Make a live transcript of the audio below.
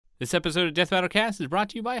This episode of Death Battle Cast is brought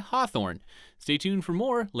to you by Hawthorne. Stay tuned for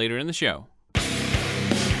more later in the show.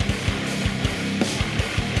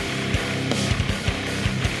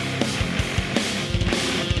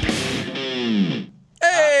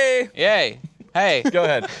 Hey! Yay. Hey. Go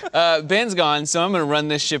ahead. Ben's gone, so I'm going to run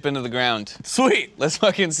this ship into the ground. Sweet. Let's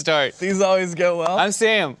fucking start. These always go well. I'm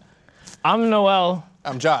Sam. I'm Noel.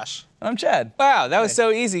 I'm Josh. I'm Chad. Wow, that was so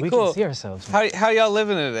easy. We Cool. can see ourselves. How y'all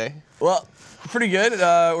living today? Well, pretty good.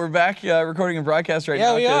 We're back recording a broadcast right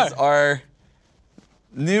now we are. our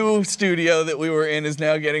new studio that we were in is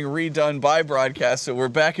now getting redone by broadcast. So we're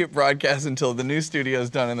back at broadcast until the new studio is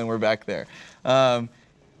done, and then we're back there.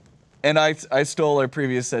 And I stole our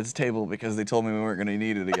previous set's table because they told me we weren't going to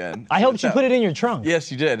need it again. I helped you put it in your trunk.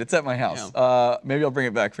 Yes, you did. It's at my house. Maybe I'll bring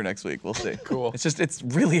it back for next week. We'll see. Cool. It's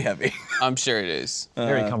really heavy. I'm sure it is.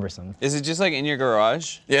 Very cumbersome. Is it just like in your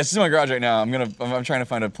garage? Yeah, it's just in my garage right now. I'm trying to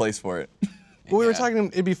find a place for it. Well, we were talking,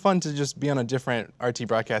 it'd be fun to just be on a different RT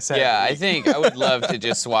broadcast set. Yeah, I think I would love to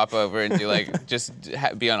just swap over and do like,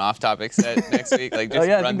 be on off-topic set next week. Like just Oh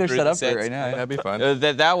yeah, I run think they're through set the up for it sets. right now. That'd be fun.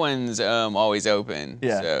 That one's always open.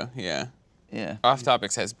 Yeah. So, yeah. Yeah. Off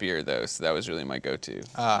Topics has beer though, so that was really my go-to.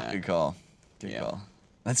 Yeah. Good call. Good Yeah. call.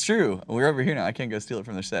 That's true. We're over here now. I can't go steal it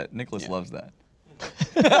from their set. Nicholas loves that.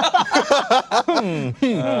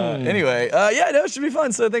 Anyway, no, it should be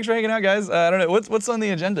fun. So thanks for hanging out, guys. I don't know what's on the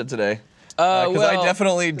agenda today. Because I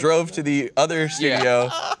definitely drove to the other studio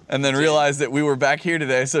and then realized that we were back here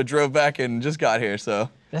today, so drove back and just got here. So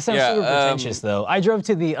That sounds Yeah, super pretentious, though. I drove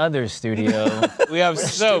to the other studio. We have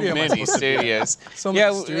so studio am I many studios. So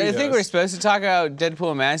Yeah, many I think studios. we're supposed to talk about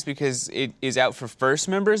Deadpool Mask because it is out for first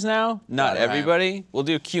members now, not Right. everybody. We'll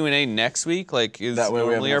do a Q&A next week, like is that way we have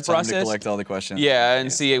normally our enough time to process. collect all the questions. Yeah,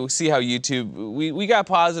 and see how YouTube. We got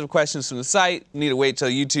positive questions from the site. Need to wait till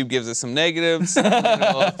YouTube gives us some negatives.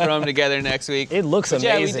 And we'll throw them together next week. It looks But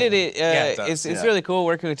yeah, we amazing. did it. it does, It's yeah. really cool.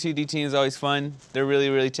 Working with 2D team is always fun. They're really,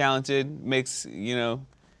 really talented. Makes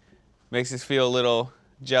us feel a little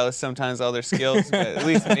jealous sometimes of all their skills. But at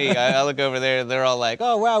least me, I look over there, they're all like,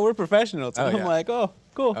 oh, wow, we're professionals. And Oh, I'm yeah. like, oh,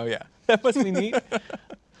 cool. Oh, yeah. That must be neat.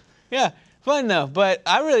 Yeah, fun though. But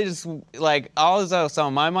I really just, like, all that's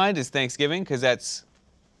on my mind is Thanksgiving, because that's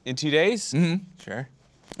in 2 days. Mm-hmm. Sure.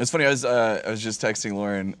 It's funny. I was just texting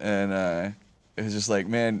Lauren, and it was just like,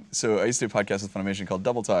 man. So I used to do a podcast with Funimation called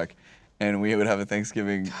Double Talk, and we would have a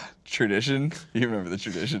Thanksgiving tradition. You remember the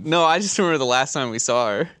tradition? No, I just remember the last time we saw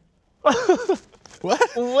her. What?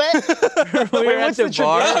 We were at the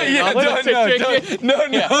bar. Oh, yeah,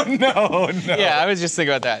 no. Yeah, I was just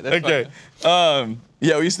thinking about that. That's Okay.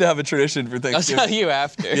 Yeah, we used to have a tradition for I'll Thanksgiving. tell you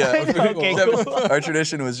after. Yeah. Okay, cool. Our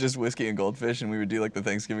tradition was just whiskey and goldfish, and we would do like the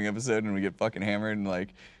Thanksgiving episode, and we get fucking hammered, and like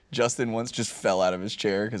Justin once just fell out of his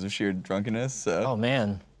chair because of sheer drunkenness. So Oh,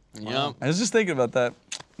 man. Yep. I was just thinking about that.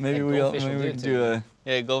 Maybe Like we'll goldfish will maybe we do can it do too. a.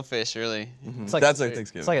 Yeah, goldfish, really. It's like, That's like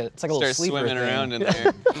Thanksgiving. it's like a little Start sleeper swimming thing. around in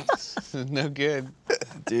there. No good.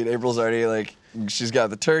 Dude, April's already like, she's got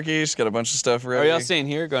the turkey, she's got a bunch of stuff Are ready. y'all staying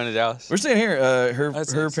here or going to Dallas? We're staying here. Her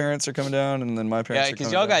That's her nice. parents are coming down, and then my Yeah, parents are because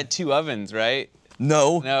coming y'all down. got 2 ovens, right?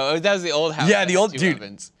 No. No, that was the old house. Yeah, that the had old 2 dude.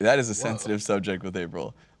 ovens. That is a sensitive subject with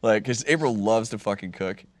April. Like, cause April loves to fucking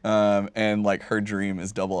cook, and like her dream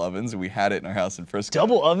is double ovens, and we had it in our house in Frisco.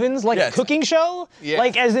 Double ovens? Like Yeah, a it's- cooking show? Yeah.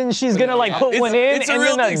 Like, as in she's gonna, like, put one in, it's a and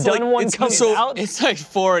real then thing. a So, done like, one it's- comes so- out? It's like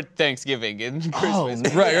for Thanksgiving and Christmas.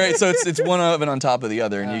 man. Right. So it's one oven on top of the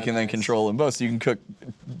other, and you can then control them both. So you can cook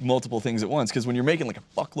multiple things at once. Because when you're making like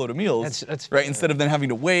a fuckload of meals, That's right? fair. Instead of then having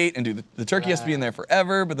to wait and do the turkey has to be in there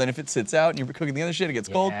forever, but then if it sits out and you're cooking the other shit, it gets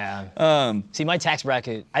cold. Yeah. See, my tax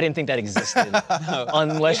bracket, I didn't think that existed.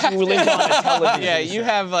 Unless you lived on a television. Yeah, you show.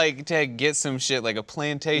 have like to get some shit like a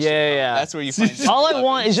plantation. Yeah, yeah. That's where you find. All I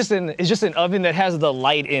want is just an oven that has the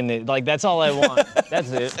light in it. Like, that's all I want. That's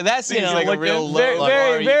it. That seems You know, like a real low very, bar.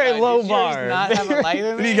 very, you very guys. low Does yours bar. Not have a light in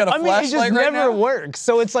What do you it? got a I mean, it flashlight just right never now? works.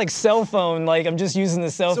 So it's like cell phone. Like, I'm just using the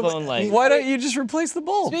cell phone. Like, Why don't you just replace the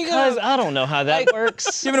bulb? Speaking because of, I don't know how that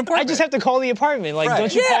works. You have an apartment. I just have to call the apartment. Like, Right.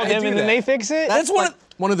 don't you Yeah, call I them do and then that. they fix it? That's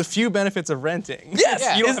one of the few benefits of renting. Yes.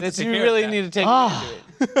 yeah, You don't have to you take care really of that. need to take Ah. into it.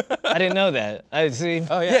 I didn't know that. I see.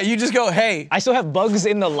 Oh Yeah, you just go, hey. I still have bugs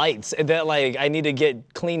in the lights that like I need to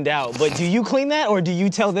get cleaned out. But do you clean that or do you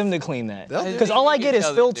tell them to clean that? Because all I You get can is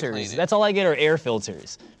tell them to clean filters. it. That's all I get are air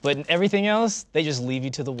filters. But everything else, they just leave you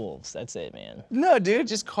to the wolves. That's it, man. No, dude.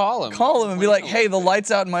 Just call them. Call them and be like, hey, the light's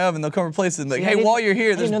out in my oven. They'll come replace it. And be like, See, I hey, didn't- while you're I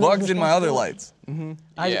here, there's didn't know that bugs was in my other responsibility. lights.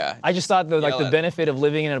 Yeah. I just thought that like Yell the at 'em. benefit of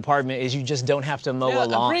living in an apartment is you just don't have to mow Yeah, a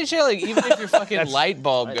lawn. I'm pretty sure like even if your fucking light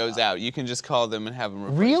bulb goes out, you can just call them and have them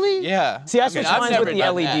replace. Really? Yeah. See, that's I mean, what's I've fine never with the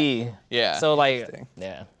done LED. that. Yeah. So like,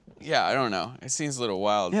 yeah. Yeah, I don't know. It seems a little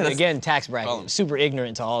wild. Yeah, Again, tax bracket. Super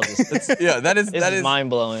ignorant to all this. Yeah, that is This is mind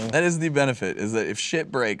blowing. That is the benefit, is that if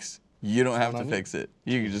shit breaks, you don't have to fix it.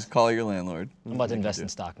 You can just call your landlord. I'm about to invest in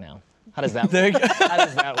stock now. How does that There you work? go. How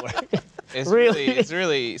does that work? It's Really? it's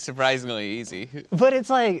really surprisingly easy. But it's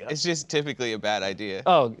like, It's just typically a bad idea.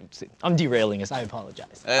 oh, I'm derailing us. I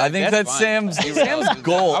apologize. I think that's fine. Sam's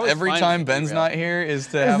goal I was every fine time with Ben's derail. not here is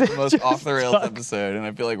to have the most off the rails episode, and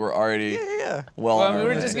I feel like we're already well Well, on our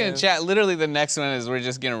we're way. just gonna chat. Literally, the next one is we're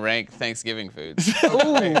just gonna rank Thanksgiving foods.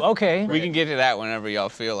 Ooh, okay. We can get to that whenever y'all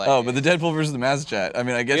feel like. Oh, it. but the Deadpool versus the Mass Chat. I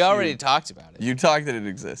mean, I guess we already talked about it. you talked that it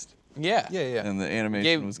exists, Yeah. Yeah. and the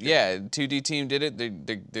animation was good. Yeah, 2D team did it.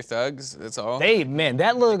 They're thugs. That's all. Man,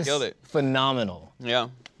 that looks killed it. phenomenal. Yeah.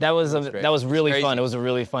 That was really crazy. fun. It was a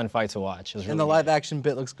really fun fight to watch. It was really And the good. live action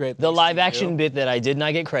bit looks great. The thanks live to you. action bit that I did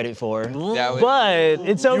not get credit for, That was- but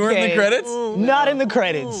it's okay. You weren't in the credits? Not in the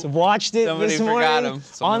credits. Watched it Somebody this forgot morning 'em.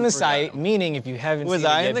 on the site. Meaning, if you haven't Was seen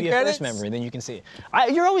I it yet, in the be a first credits? member, then you can see it.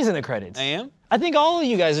 You're always in the credits. I am. I think all of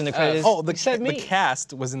you guys are in the credits. Oh, the except me.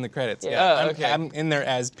 cast was in the credits. Yeah. Yeah, Oh, okay. I'm in there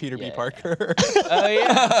as Peter B. Yeah. Parker. Oh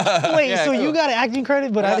yeah. Wait, Yeah, so you cool. got an acting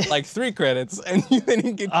credit, but I Got didn't. like 3 credits, and you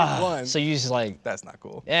didn't get one. So you just like, That's not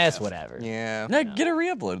cool. it's whatever. Yeah. No, get a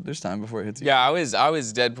re-upload. There's time before it hits you. Yeah, I was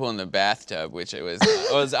Deadpool in the bathtub, which it was.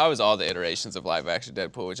 I was all the iterations of live action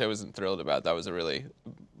Deadpool, which I wasn't thrilled about. That was a really.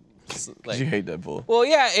 'Cause you hate Deadpool. Well,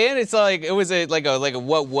 yeah, and it's like it was like a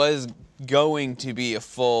what was going to be a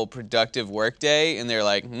full productive work day, and they're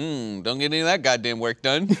like, don't get any of that goddamn work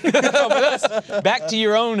done. Back to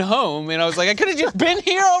your own home, and I was like, I could have just been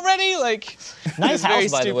here already. Like, Nice it's very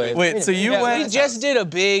house, by the stupid. way. Wait, so you Yeah, went? we just did a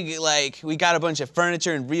big we got a bunch of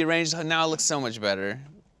furniture and rearranged. Now it looks so much better.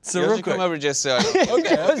 So You real should come quick, over just so. So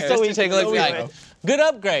Just we to take a look. so Be we like, know. good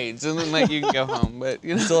upgrades, and then you can go home. But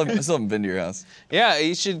I still haven't been to your house. yeah,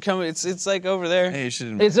 you should come. It's like over there. Hey, you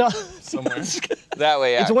should. It's Somewhere. That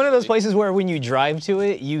way. It's one of those places where when you drive to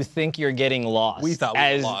it, you think you're getting lost. We thought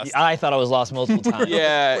we were lost. I thought I was lost multiple times.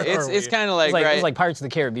 Yeah, Where it's are it's we? kind of like, It right. was like Pirates of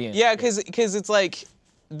the Caribbean. Yeah, because it's like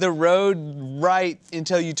the road right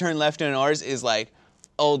until you turn left on ours is like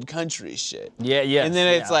old country shit. Yeah, yeah. And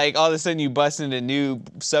then it's like all of a sudden you bust into new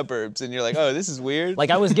suburbs and you're like, oh, this is weird.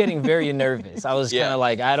 Like I was getting very nervous. I was Yeah. kind of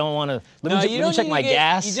like, I don't want to. no, Let you me don't check need my to get,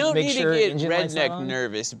 gas. You don't make need sure to get engine lights redneck on.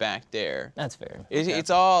 nervous back there. That's fair.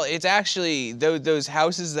 It's actually those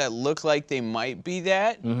houses that look like they might be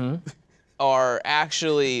that are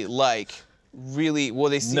actually like really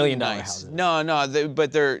well they seem $1 million nice. houses. No,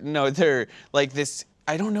 they're like this.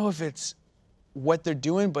 I don't know if it's what they're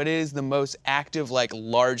doing, but it is the most active like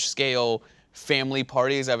large scale family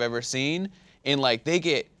parties I've ever seen, and like they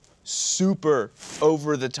get super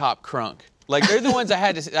over the top crunk. Like they're the ones I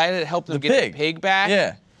had to help them get pig. the pig back.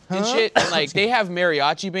 Yeah. And shit, and like they have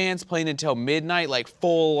mariachi bands playing until midnight, like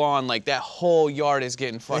full on, like that whole yard is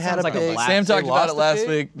getting fucked. had Sounds a like pig. blast. Sam talked about it lost a last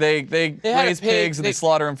pig? week. They had a raise pig, pigs and they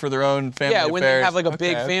slaughter them for their own family Yeah, affairs. when they have like a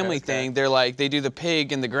big Okay, family okay. thing, they're like they do the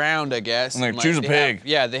pig in the ground, I guess. And they're, like, "Choose a they pig." have-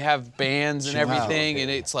 yeah, they have bands and Wow. everything,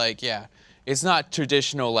 and it's like it's not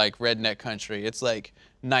traditional like redneck country. It's like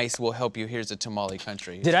nice. We'll help you. Here's a tamale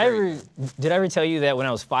country. It's Did I very- ever tell you that when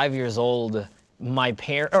I was 5 years old, when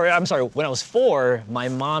I was 4, my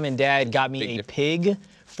mom and dad got me Big a difference. pig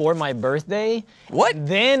for my birthday. What? And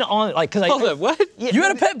then cause Hold up, what? You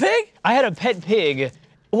had a pet pig? I had a pet pig.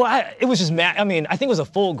 Well, it was just I mean, I think it was a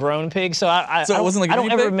full-grown pig, so So it wasn't like a I don't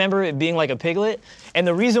mini ever pig? remember it being like a piglet. And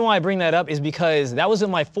the reason why I bring that up is because that was at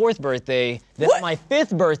my 4th birthday. Then What? at my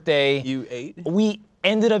 5th birthday, You ate? we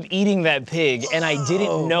ended up eating that pig, and I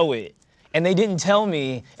didn't know it. And they didn't tell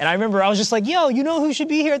me. And I remember I was just like, yo, you know who should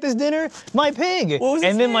be here at this dinner? My pig. What was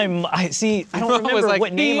his and then name? I don't was remember like,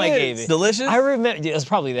 what name I "He gave is it. Delicious? I remember, it was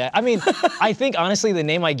probably that. I mean, I think honestly the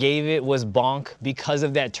name I gave it was Bonk because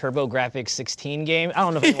of that TurboGrafx 16 game. I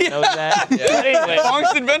don't know if anyone knows that. But anyway,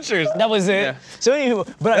 Bonk's Adventures. that was it. Yeah. So anywho,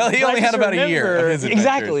 but Well, he but I only had just about a year of remember- his adventures.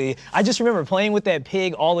 Exactly. I just remember playing with that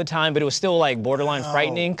pig all the time, but it was still like borderline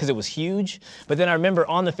frightening because it was huge. But then I remember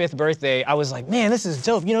on the 5th birthday, I was like, man, this is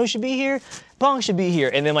dope. You know who should be here? Bonk should be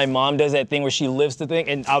here. And then my mom does that thing where she lifts the thing,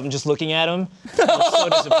 and I'm just looking at him. I'm so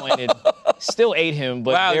disappointed. Still ate him,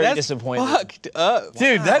 but Wow, very that's disappointed. fucked up.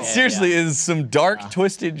 Dude, that seriously is some dark,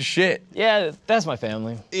 twisted shit. Yeah, that's my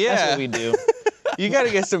family. That's Yeah. what we do. You got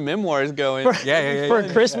to get some memoirs going. For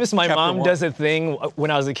Christmas, my Chapter mom 1. does a thing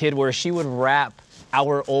when I was a kid where she would wrap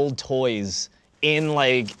our old toys in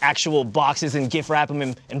like actual boxes and gift wrap them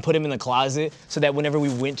and put them in the closet so that whenever we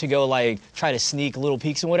went to go like try to sneak little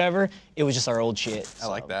peeks and whatever, it was just our old shit. I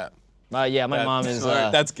like that. Yeah, my mom is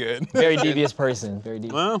That's good. very devious person. Very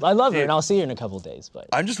devious. Well, I love her and I'll see her in a couple days, but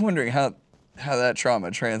I'm just wondering how how that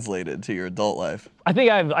trauma translated to your adult life. I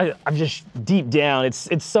think I've just deep down, it's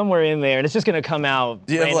somewhere in there, and it's just gonna come out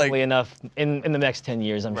Do you have, randomly like- enough in the next 10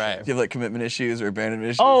 years, I'm Right. sure. Do you have like commitment issues or abandonment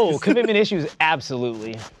issues? Oh, commitment issues,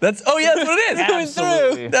 absolutely. That's what it is.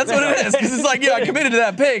 Absolutely. That's what it is. Because it's like, yeah, I committed to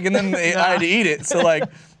that pig, and then I had to eat it. So like,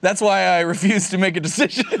 that's why I refused to make a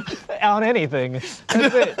decision. On anything.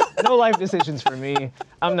 That's it. No life decisions for me.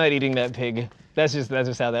 I'm not eating that pig. That's just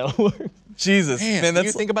how that works. Jesus, Man, man, do you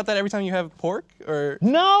that's think about that every time you have pork, or?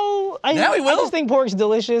 No, Now he I will. just think pork's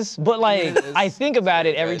delicious, but like It is. I think about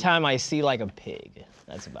it every Good. time I see like a pig.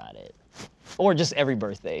 That's about it. Or just every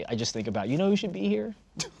birthday, I just think about, you know who should be here?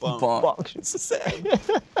 bonk. Bonk. It's so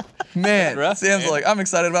sad. Man, rough, Sam's man. like, I'm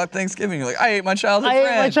excited about Thanksgiving. You're like, I ate my childhood I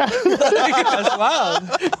ate friend. my child. That's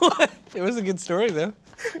wild. It was a good story though.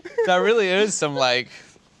 That really is some like,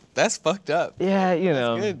 that's fucked up. Yeah, you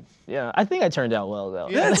know. good. Yeah, I think I turned out well though.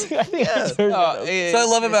 Yeah, I think I turned out Oh, okay. So I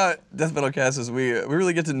love about Death Metal Cast is we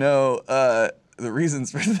really get to know the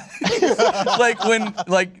reasons for things.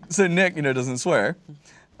 So Nick, doesn't swear.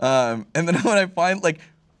 And then when I find,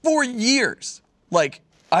 for years,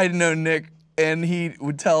 I'd known Nick, and he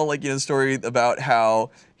would tell, the story about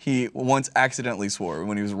how he once accidentally swore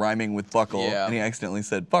when he was rhyming with buckle, Yeah. and he accidentally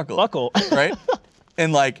said buckle. Buckle. Right?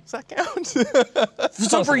 And, Does that count?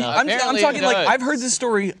 so for, enough. I'm Apparently talking, it does. I've heard this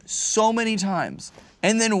story so many times.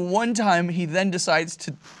 And then one time, he then decides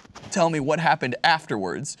to tell me what happened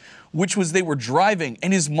afterwards, which was they were driving,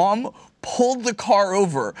 and his mom pulled the car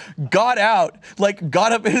over, got out,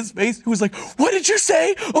 got up in his face, who was like, "What did you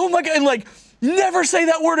say? Oh my God," and never say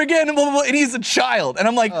that word again, and blah, blah, blah. And he's a child. And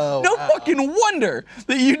I'm like, no fucking wonder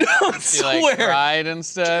that you don't He swear. cried and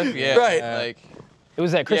stuff. Yeah. Right. Like, It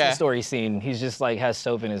was that Christmas Yeah. Story scene. He's just has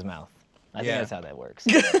soap in his mouth. I think Yeah. that's how that works.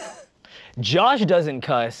 Josh doesn't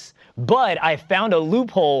cuss, but I found a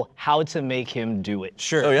loophole how to make him do it.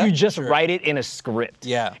 Sure. Oh, yeah? You just write it in a script.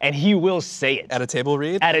 Yeah. And he will say it. At a table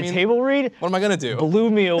read? At I a mean, table read, What am I gonna do? blew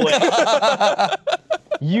me away.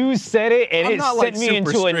 You said it, and I'm it not, sent me super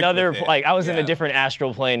into strict another, with it. I was in a Yeah. different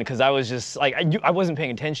astral plane because I was just, I wasn't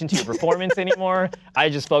paying attention to your performance anymore. I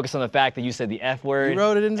just focused on the fact that you said the F word. You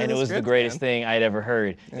wrote it into and the it was the script, greatest man. thing I had ever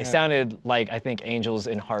heard. It sounded like, I think, angels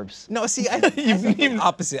and harps. No, see, I think the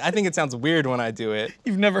opposite. I think it sounds weird when I do it.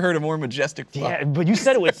 You've never heard a more majestic fuck. Yeah, but you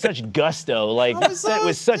said it with such gusto, you said it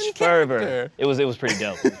with such in fervor. character. It was pretty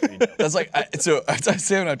dope. It was pretty dope. That's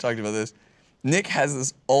Sam and I talked about this. Nick has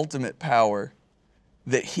this ultimate power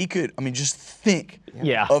that he could, just think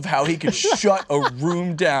Yeah. of how he could shut a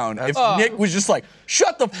room down. If Oh. Nick was just like,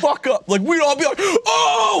 shut the fuck up, we'd all be like,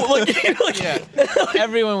 oh! yeah.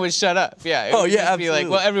 Everyone would shut up. Yeah. It Oh, would yeah, just be like, absolutely.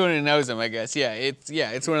 well, everyone who knows him, I guess. Yeah.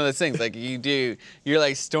 It's one of those things.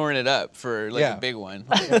 You're storing it up for Yeah. a big one.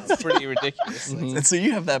 It's pretty ridiculous. And so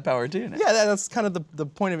you have that power too, Nick. Yeah, that's kind of the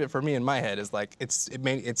point of it for me in my head is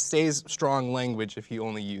it stays strong language if you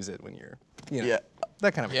only use it when you're, Yeah.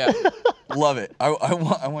 that kind of Yeah. Love it.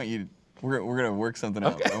 I want you. We're gonna work something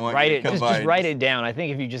out. I want Write you it, to come just by. write it down. I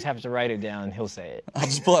think if you just have to write it down, he'll say it. I'll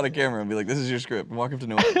just pull out a camera and be like, "This is your script." And walk up to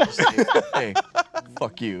Noah and just say, "Hey,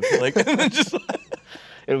 fuck you." And then just.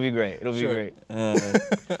 It'll be great. It'll be great.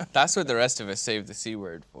 That's what the rest of us save the C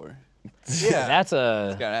word for. Yeah. That's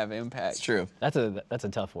a Gotta have impact. It's true. that's a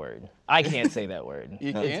tough word. I can't say that word.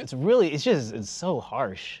 You It's can't? really it's so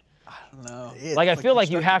harsh. No. I feel like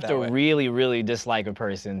you constructed have that to way. really, really dislike a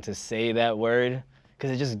person to say that word,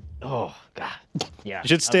 because it just, oh god, yeah. You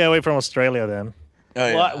should stay away from Australia then. Oh,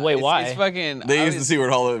 yeah. What? Wait, why? It's fucking. They I use the was- C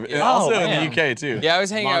word all over. And also in man. the UK too. Yeah, I was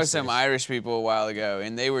hanging out with some Monsters. Irish people a while ago,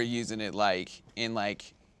 and they were using it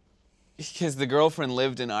because the girlfriend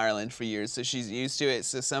lived in Ireland for years, so she's used to it.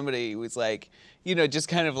 So somebody was like, just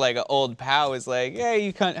kind of like an old pal was like, "Hey,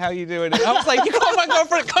 you cunt, how you doing?" And I was like, "You called my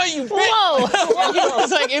girlfriend a cunt, you bitch!" Whoa!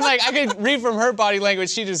 It's like I could read from her body language.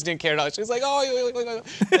 She just didn't care at all. She was like, "Oh,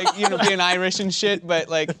 being Irish and shit," but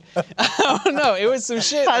I don't know. It was some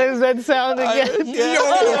shit. How does that sound again?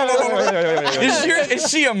 Is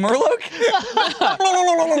she a Murloc?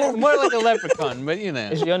 More like a leprechaun, but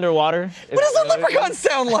Is she underwater? What does a leprechaun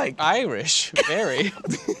sound like? Irish, very.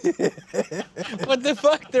 What the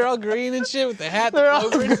fuck? They're all green and shit with the hat. They're all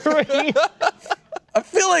the clover. green. I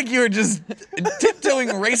feel like you were just tiptoeing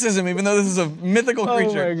racism, even though this is a mythical Oh my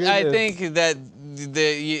creature. goodness. I think that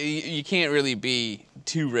you can't really be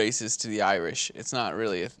too racist to the Irish. It's not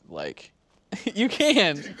really you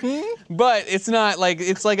can, but it's not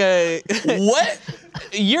it's like a. What?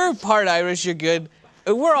 You're part Irish. You're good.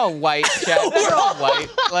 We're all white, chat. We're all white.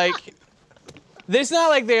 It's not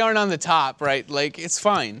like they aren't on the top, right? It's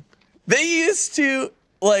fine. They used to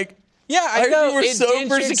Yeah, I Irish know. people were so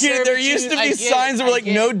indentured persecuted. There used to servitude, I be get signs that it, were I like,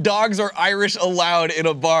 get no it. dogs or Irish allowed in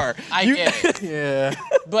a bar. I You- get it. Yeah.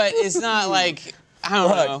 But it's not like, I don't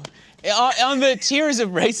know. On the tiers of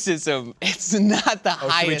racism, it's not the Should we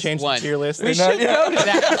highest change one. the tier list? We should go to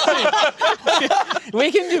that.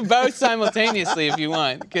 We can do both simultaneously if you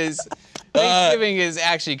want, because Thanksgiving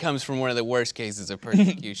actually comes from one of the worst cases of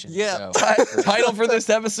persecution. Yeah. So. Title for this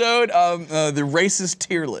episode: the racist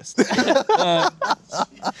tier list.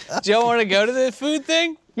 Joe, want to go to the food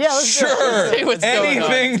thing? Yeah, let's do it. Sure. See what's going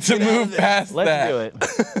on. Anything to move past Let's that. do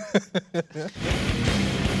it.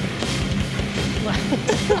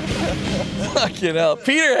 Fucking hell.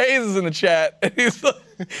 Peter Hayes is in the chat. And he's like,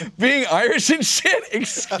 being Irish and shit.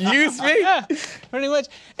 Excuse me. Yeah, pretty much.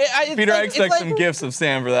 It's Peter, I like- expect it's some like- gifts of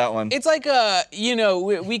Sam for that one. It's like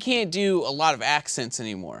we can't do a lot of accents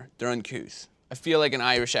anymore. They're uncouth. I feel like an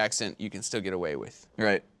Irish accent you can still get away with.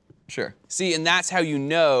 Right. Sure. See, and that's how you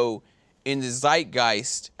know in the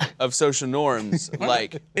zeitgeist of social norms,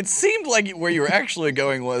 like, It seemed like where you were actually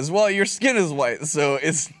going was, well, your skin is white, so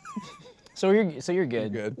it's So you're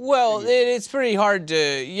good. Good. well, it's pretty hard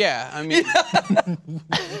to, yeah, I mean,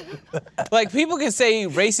 like, people can say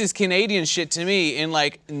racist Canadian shit to me, and,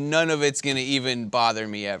 like, none of it's gonna even bother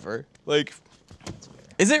me ever. Like,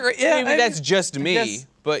 Is it? Yeah. maybe that's just me, guess-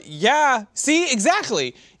 but yeah, see,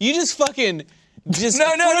 exactly. You just fucking just No,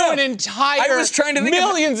 no, threw no. an entire I was trying to think of-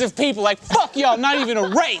 millions of people like, fuck y'all, I'm not even a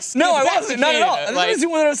race. No, Get I back to wasn't. Not at all. Canada. That's Like,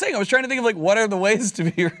 what I was saying. I was trying to think of like what are the ways to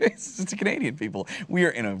be racist to Canadian people. We are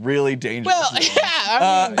in a really dangerous. well, zone. yeah,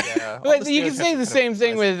 I mean, Yeah. but you can say the same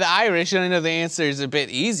thing with the Irish, and I know the answer is a bit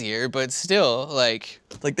easier, but still, like,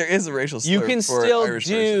 Like there is a racial slur you can for still Irish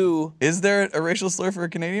do. person. Is there a racial slur for a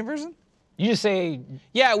Canadian person? You just say,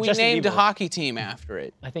 Yeah, we Justin named a Bieber. hockey team after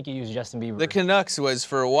it. I think you use Justin Bieber. The Canucks was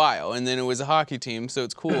for a while, and then it was a hockey team, so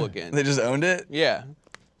it's cool again. They just owned it. Yeah.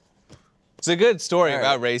 It's a good story All right.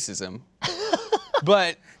 about racism.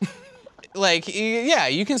 But, like, yeah,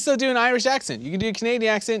 you can still do an Irish accent. You can do a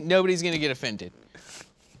Canadian accent, nobody's gonna get offended.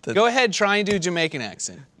 Go ahead, try and do a Jamaican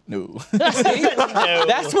accent. No.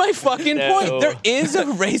 That's my fucking No. point. There is a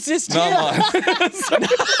racist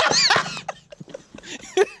tier.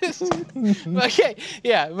 Okay,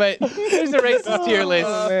 yeah, but there's a racist tier list.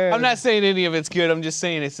 man. I'm not saying any of it's good, I'm just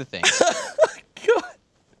saying it's a thing. God.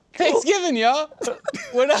 Thanksgiving, y'all.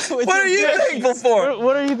 What What are you thankful for?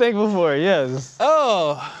 What are you thankful for? Yes.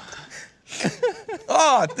 Oh,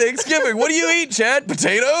 Oh, Thanksgiving. What do you eat, Chad?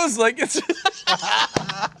 Potatoes? Like it's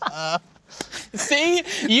see?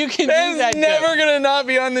 You can do Ben's that never joke. gonna not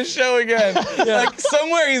be on the show again. Like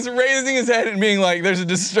somewhere he's raising his head and being like, "There's a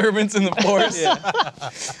disturbance in the force."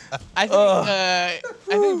 I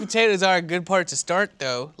think potatoes are a good part to start,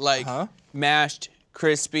 though. Like mashed,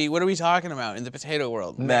 crispy. What are we talking about in the potato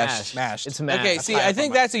world? Mashed. Mashed. It's mashed. Okay, see, I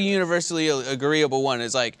think that's a universally agreeable one.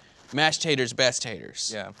 Is like mashed taters, best taters.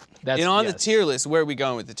 Yeah. That's, And on the yes. tier list, where are we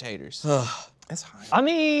going with the taters? That's high. I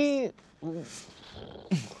mean,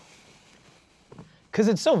 because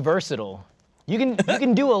it's so versatile. You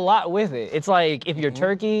can do a lot with it. It's like if your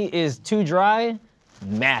turkey is too dry,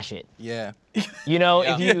 mash it. Yeah. You know,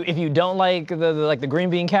 Yeah. if you don't like the green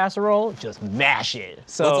bean casserole, just mash it.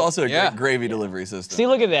 So That's also a Yeah. great gravy delivery system. see,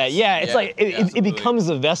 look at that. Yeah, it's Yeah, like it absolutely. becomes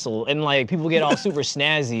a vessel, and like people get all super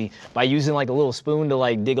snazzy by using like a little spoon to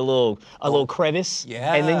like dig a little crevice,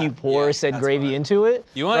 and then you pour Yeah, said that's gravy fine. into it.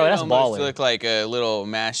 You want Bro, it that's almost balling. to look like a little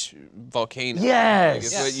mashed volcano. Yes. Like,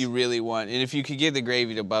 it's what you really want. And if you could get the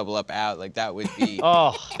gravy to bubble up out, like that would be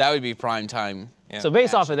Oh, that would be prime time. Yeah. so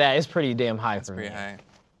based off of that, it's pretty damn high for me. Pretty high.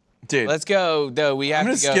 Dude, Let's go though. We have I'm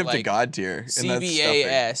gonna to go skip like to God tier. And that's stuffing.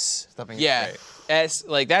 CBAS. Stuffing is Yeah. great. S,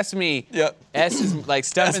 like that's me. Yep. S is like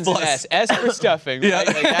stuffing's plus. S. S for stuffing. Yeah. Right?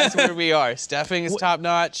 Like that's where we are. Stuffing is top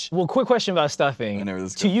notch. Well, quick question about stuffing. I know where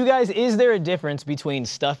this To goes. you guys, is there a difference between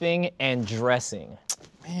stuffing and dressing?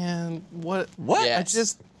 Man, what? What? Yeah. I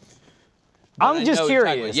just. I'm I just know what you're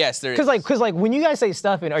talking curious. about. Yes, there Cause is. like when you guys say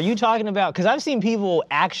stuffing, are you talking about? Cause I've seen people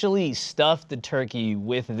actually stuff the turkey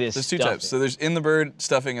with this. There's two stuffing. types. So there's in the bird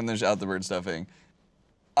stuffing and there's out the bird stuffing.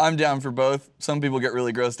 I'm down for both. Some people get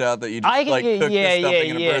really grossed out that you just I can like get, cook yeah, the stuffing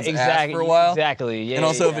in a yeah, bird's exactly, ass for a while. exactly, yeah. And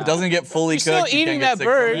also, yeah, if it doesn't get fully You're cooked, still you eating can't get that sick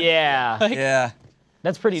from bird. it. yeah, Yeah.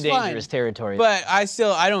 that's pretty It's fine. dangerous territory. But I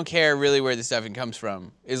don't care really where the stuffing comes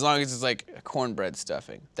from, as long as it's like a cornbread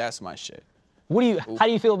stuffing. That's my shit. how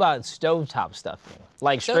do you feel about stovetop stuffing?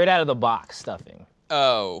 Like straight out of the box stuffing?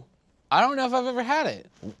 Oh, I don't know if I've ever had it,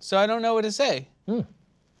 so I don't know what to say.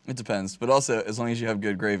 It depends, but also as long as you have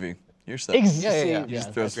good gravy. You're so. Yeah. You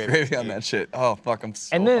just throw some gravy on that shit. Oh fuck, I'm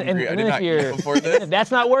so And then, hungry. I and did then not if eat you're before if this.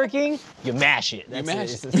 that's not working, you mash it. That's mash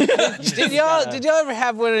it. Did y'all ever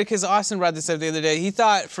have one? Because Austin brought this up the other day. He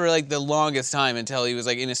thought for like the longest time until he was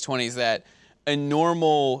like in his 20s that a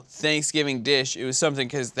normal Thanksgiving dish, it was something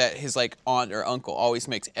because that his like aunt or uncle always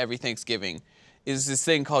makes every Thanksgiving, is this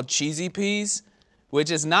thing called cheesy peas,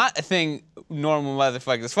 which is not a thing normal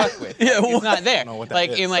motherfuckers fuck with. Yeah, Like, it's what? not there. I don't know what that Like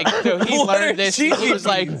is. in like so he What learned are this. He cheesy was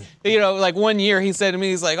like, you know, like one year he said to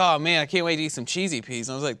me, he's like, oh man, I can't wait to eat some cheesy peas.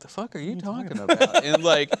 And I was like, the fuck are you talking about? And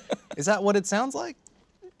like, Is that what it sounds like?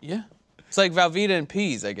 yeah, it's like Velveeta and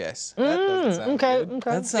peas, I guess. That doesn't sound Okay, good.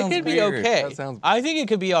 okay. That It sounds could be weird. okay. That sounds- I think it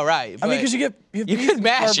could be all right. I mean, because you could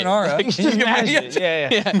mash it. carbonara. Like, Just mash it.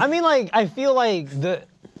 Yeah. I mean, like, I feel like the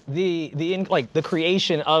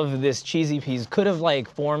creation of this cheesy peas could have like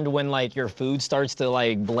formed when like your food starts to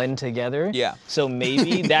like blend together. Yeah. So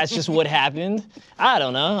maybe that's just what happened. I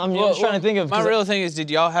don't know. I'm just trying to think of. My 'cause real thing is, did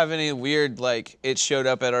y'all have any weird like it showed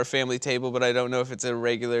up at our family table, but I don't know if it's a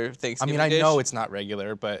regular I Thanksgiving mean, I dish? know it's not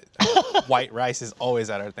regular, but white rice is always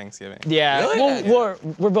at our Thanksgiving. Yeah. Really? Well,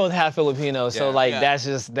 we're both half Filipino, so Yeah. like Yeah. that's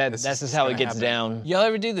just This that's is just how it gonna gets happen. down. Y'all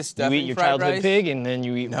ever do the You stuffing eat your fried childhood rice? pig and then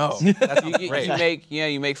you eat. No, that's great.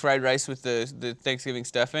 You make fried rice with the Thanksgiving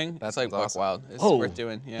stuffing. That's like sounds buck awesome. wild. It's Oh. worth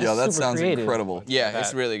doing. Yeah. Yeah, that Super sounds creative. incredible. Yeah,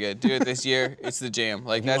 it's that. really good. Do it this year. It's the jam.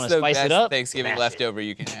 Like that's wanna the spice it best up, Thanksgiving smash it. leftover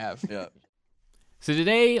you can have. Yeah. So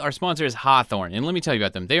today, our sponsor is Hawthorne, and let me tell you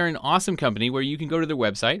about them. They are an awesome company where you can go to their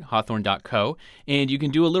website, hawthorne.co, and you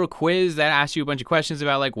can do a little quiz that asks you a bunch of questions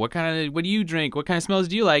about like what do you drink, what kind of smells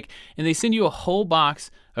do you like, and they send you a whole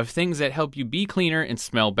box of things that help you be cleaner and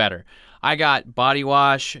smell better. I got body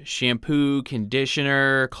wash, shampoo,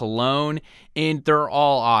 conditioner, cologne, and they're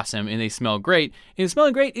all awesome and they smell great. And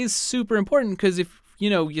smelling great is super important because if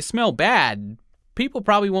you smell bad, people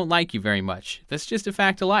probably won't like you very much. That's just a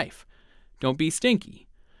fact of life. Don't be stinky.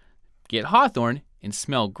 Get Hawthorne and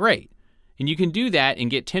smell great. And you can do that and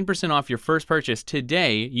get 10% off your first purchase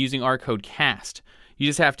today using our code CAST. You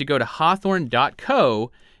just have to go to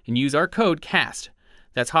hawthorne.co and use our code CAST.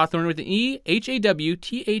 That's Hawthorne with an E,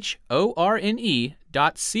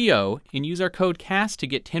 HAWTHORNE.co, and use our code CAST to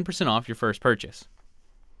get 10% off your first purchase.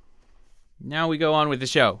 Now we go on with the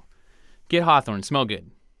show. Get Hawthorne, smell good.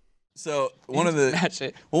 So one of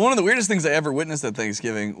the weirdest things I ever witnessed at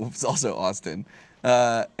Thanksgiving was also Austin.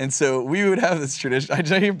 And so we would have this tradition.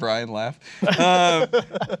 I hear Brian laugh.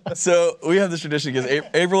 So we have this tradition because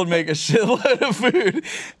April would make a shitload of food,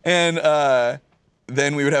 and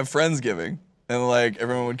then we would have Friendsgiving, and like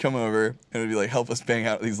everyone would come over and it would be like, help us bang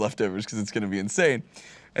out these leftovers because it's gonna be insane.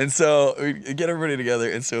 And so we get everybody together,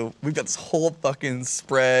 and so we've got this whole fucking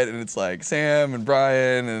spread, and it's like Sam and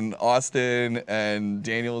Brian and Austin and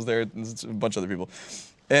Daniel's there, and a bunch of other people,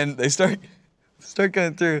 and they start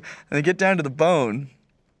going through, and they get down to the bone,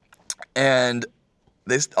 and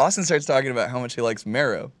Austin starts talking about how much he likes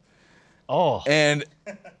marrow, Oh. and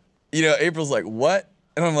April's like, what?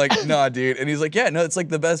 And I'm like, nah, dude, and he's like, yeah, no, it's like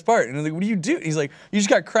the best part, and I'm like, what do you do? And he's like, you just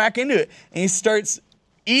gotta crack into it, and he starts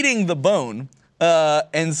eating the bone.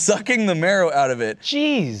 And sucking the marrow out of it.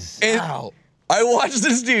 Jeez. And I watched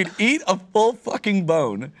this dude eat a full fucking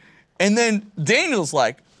bone. And then Daniel's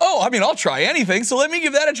like, oh, I mean, I'll try anything, so let me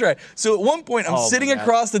give that a try. So at one point, I'm sitting my God.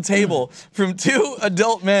 across the table from two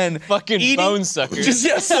adult men. Fucking eating, bone suckers.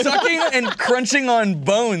 Just sucking and crunching on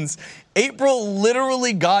bones. April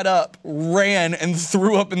literally got up, ran, and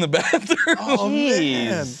threw up in the bathroom.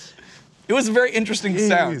 Jeez. It was a very interesting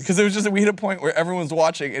sound because it was just we hit a point where everyone's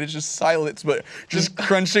watching and it's just silence, but just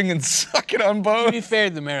crunching and sucking on To bones. be fair,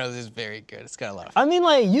 the marrow is very good. It's got a lot of I mean,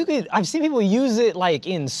 like I've seen people use it like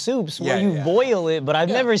in soups where Yeah, you yeah. boil it, but I've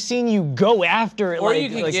never seen you go after it. Or like, you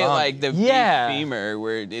can like, get like the Yeah. beef femur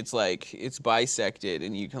where it's like it's bisected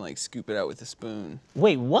and you can like scoop it out with a spoon.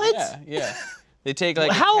 Wait, what? Yeah. They take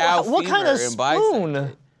like a How? cow What kind of femur and bisect spoon?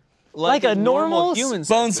 it. Like a normal human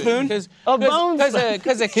bone spoon? Because A bone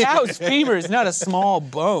because a cow's femur is not a small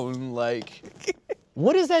bone. Like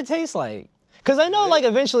What does that taste like? Because I know like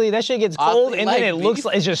eventually that shit gets cold Oddly and like then it looks beef.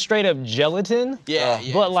 like it's just straight up gelatin. yeah,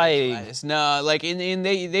 But it's like, nice. No, like and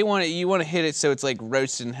they want it. You want to hit it so it's like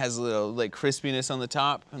roasted and has a little like crispiness on the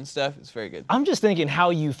top and stuff. It's very good. I'm just thinking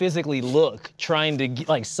how you physically look trying to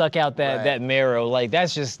like suck out that marrow. Like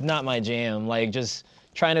that's just not my jam. Like just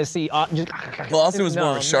trying to see. Well, Austin was No,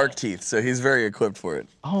 born with shark no. teeth, so he's very equipped for it.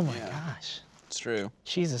 Oh my gosh. It's true.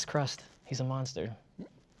 Jesus Christ. He's a monster.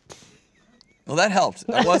 Well, that helped.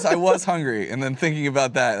 I was hungry, and then thinking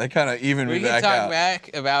about that kind of evened We me can back talk out.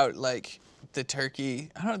 back about like the turkey.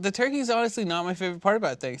 The turkey is honestly not my favorite part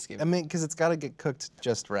about Thanksgiving. I mean, because it's got to get cooked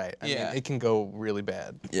just right. I Yeah. mean, it can go really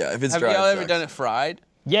bad. Yeah, if it's Have dry. y'all it ever sucks. done it fried?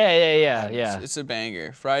 Yeah. It's a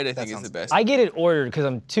banger. Fried, I think, is sounds the best. I get it ordered because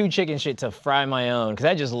I'm too chicken shit to fry my own because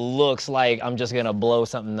that just looks like I'm just gonna blow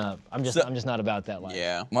something up. I'm just not about that life.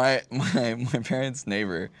 Yeah. My parents'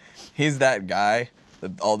 neighbor, he's that guy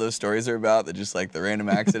that all those stories are about, that just like the random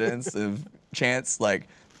accidents of chance. Like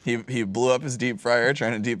he blew up his deep fryer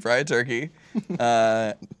trying to deep fry a turkey.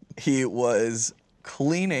 He was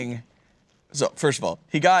cleaning. So first of all,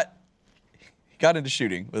 he got into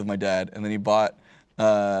shooting with my dad, and then he bought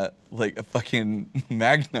like a fucking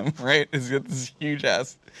Magnum, right? He's got this huge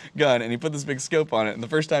ass gun, and he put this big scope on it. And the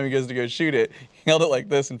first time he goes to go shoot it, he held it like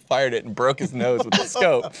this and fired it and broke his nose with the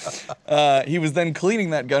scope. He was then cleaning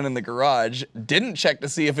that gun in the garage, didn't check to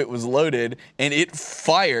see if it was loaded, and it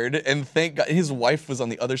fired. And thank God, his wife was on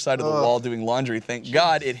the other side of the wall doing laundry. Thank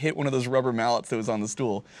God it hit one of those rubber mallets that was on the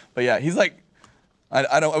stool. But yeah, he's like,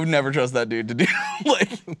 I would never trust that dude to do like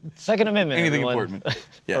Second Amendment. anything everyone. important.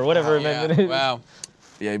 Yeah. Or whatever Yeah. amendment it is. Wow.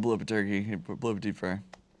 Yeah, he blew up a turkey. He blew up a deep fryer.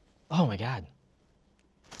 Oh my God.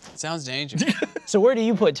 Sounds dangerous. So where do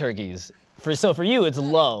you put turkeys? For you, it's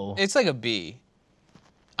low. It's like a B.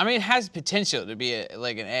 I mean, it has potential to be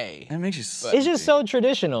like an A. That makes you so It's just so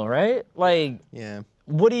traditional, right? Like, Yeah.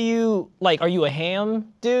 what do you like? Are you a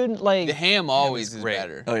ham dude? Like, The ham always is great.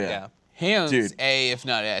 better. Oh yeah. Ham's Dude. A, if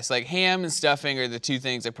not S. Like ham and stuffing are the two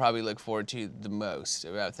things I probably look forward to the most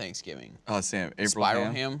about Thanksgiving. Oh Sam, April Spiral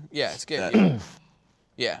ham. ham. Yeah, it's good. That- Yeah.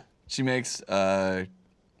 Yeah. She makes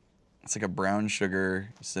it's like a brown sugar,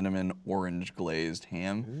 cinnamon, orange glazed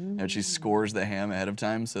ham. And she scores the ham ahead of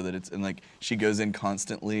time so that it's, and like she goes in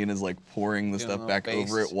constantly and is like pouring the Doing a stuff little back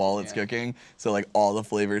over base. it while it's Yeah. cooking. So like all the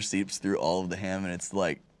flavor seeps through all of the ham, and it's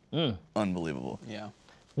like unbelievable. Yeah.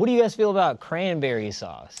 what do you guys feel about cranberry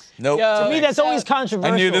sauce? Nope. Yo, To me, that's always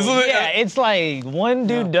controversial. I knew this was- Yeah, it's like one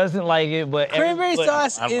dude doesn't like it, but Cranberry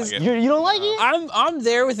sauce is. You don't like it? I'm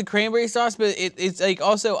there with the cranberry sauce, but it's like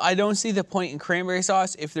also I don't see the point in cranberry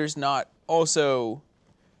sauce if there's not also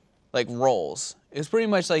like rolls. It's pretty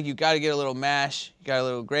much like you got to get a little mash, you got a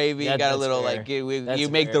little gravy, you got a That's little fair. like you That's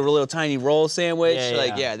make fair. the little tiny roll sandwich.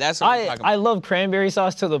 That's what I'm talking about. I love cranberry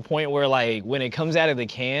sauce to the point where like when it comes out of the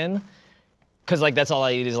can, cause like that's all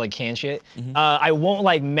I eat is like canned shit. I won't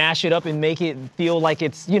like mash it up and make it feel like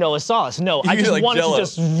it's a sauce. No, I You just like want Jell-O. it to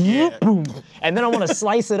just boom, and then I want to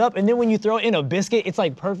slice it up, and then when you throw it in a biscuit, it's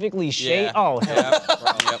like perfectly shaped. Yeah. Oh, hell,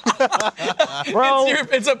 Yep. bro.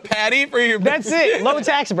 It's a patty for your. That's it. Low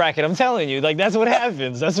tax bracket. I'm telling you. Like that's what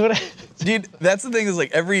happens. That's what. Dude, that's the thing is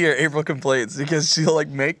like every year April complains because she'll like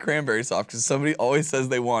make cranberry sauce because somebody always says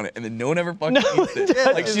they want it and then no one ever fucking eats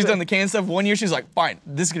it. Like she's done the canned stuff one year, she's like, fine,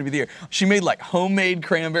 this is gonna be the year. She made like homemade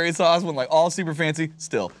cranberry sauce when like all super fancy.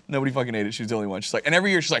 Still, nobody fucking ate it. She was the only one. She's like, and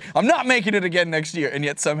every year she's like, I'm not making it again next year. And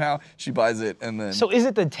yet somehow she buys it and then. So is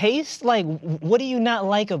it the taste? Like, what do you not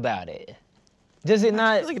like about it? Does it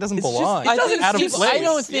not? I feel like it doesn't belong. I It's think out of people- place. I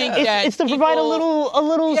don't think that It's to provide a people-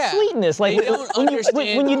 little Yeah. sweetness. Like They don't when you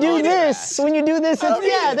understand do the this, contrast. when you do this, it's,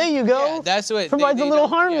 yeah, there you go. Yeah, that's what provides they a little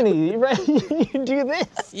don't- yeah. harmony, right? You do this.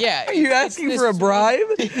 Yeah. Are you asking for a bribe?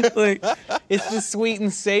 Like, It's the sweet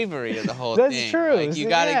and savory of the whole That's thing. true. Like, you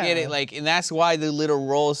gotta Yeah. get it like, and that's why the little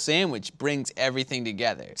roll sandwich brings everything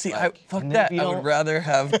together. see, Like, fuck and then that. if you I would don't- rather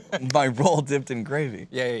have my roll dipped in gravy.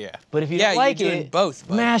 Yeah. But if you Yeah, don't you're like doing it, both,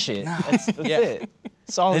 bud. mash it. That's Yeah. it.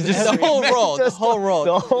 It's all It's just the whole roll. The Just whole roll.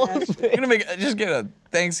 The whole I'm thing. gonna just get a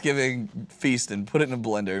Thanksgiving feast and put it in a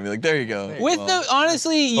blender and be like, there you go. With Well, the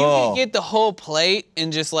honestly, you Oh. can get the whole plate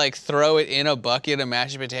and just like throw it in a bucket of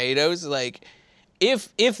mashed potatoes. Like, if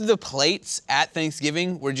the plates at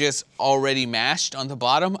Thanksgiving were just already mashed on the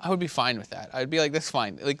bottom, I would be fine with that. I'd be like, that's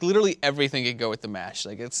fine. Like literally everything could go with the mash.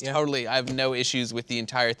 Like it's totally. I have no issues with the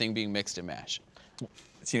entire thing being mixed in mash.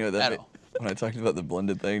 you know that At all. when I talked about the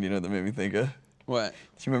blended thing, do you know what that made me think of? What? Do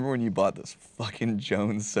you remember when you bought those fucking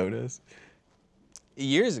Jones sodas?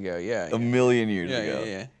 Years ago, yeah. A million years Yeah, ago.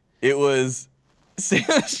 yeah. It was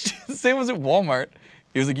Sam was at Walmart.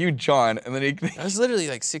 He was like, you and John, and then That was literally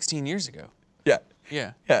like 16 years ago. yeah.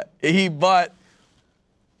 Yeah. Yeah. He bought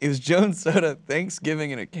it was Jones soda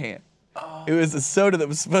Thanksgiving in a can. It was a soda that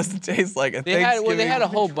was supposed to taste like a Thanksgiving. They had a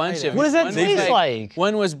whole bunch of. What does that one was taste like?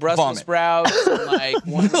 One was Brussels Vomit. sprouts. And like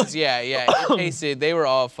one was It tasted. They were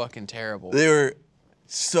all fucking terrible. They were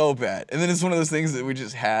so bad. And then it's one of those things that we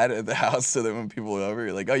just had at the house so that when people were over,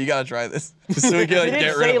 you're like, oh, you gotta try this. Just so we can like, Did get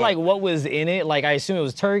it rid say of like them. what was in it? Like I assume it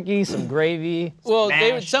was turkey, some gravy. Well,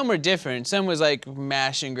 mash. some were different. Some was like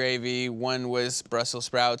mash and gravy. One was Brussels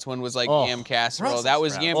sprouts. One was like Oh, yam casserole. Brussels That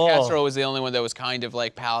was sprouts. yam Oh. casserole was the only one that was kind of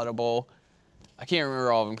like palatable. I can't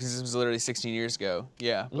remember all of them because this was literally 16 years ago.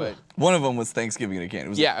 Yeah, but One of them was Thanksgiving in a can. It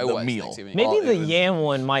was yeah, the it was meal. Thanksgiving. Maybe Oh, it the was- yam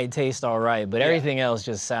one might taste all right, but everything else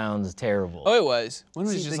just sounds terrible. Oh, it was. When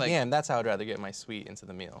was it See, just the like yam, that's how I'd rather get my sweet into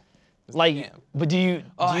the meal. Is the Like, yam. but do you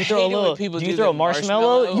I throw a hate it when little? people Do you do throw the a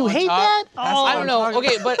marshmallow? You on hate top. that? Oh, I don't know.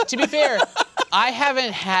 Okay, but to be fair, I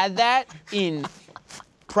haven't had that in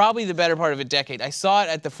probably the better part of a decade. I saw it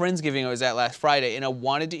at the Friendsgiving I was at last Friday, and I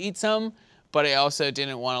wanted to eat some, but I also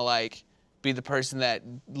didn't want to like be the person that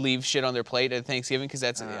leaves shit on their plate at Thanksgiving because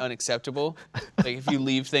that's unacceptable. Like if you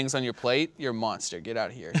leave things on your plate, you're a monster. Get out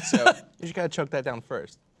of here. So You just gotta choke that down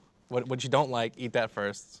first. What you don't like, eat that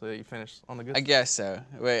first, so that you finish on the good. I stuff. guess so.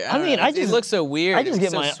 Wait, I mean, know. I It just looks so weird. I just It's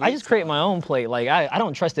get so my. I sweet. just create my own plate. Like I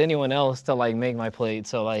don't trust anyone else to like make my plate.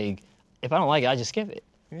 So like, if I don't like it, I just skip it.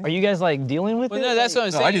 Are you guys like dealing with Well, it? no, that's what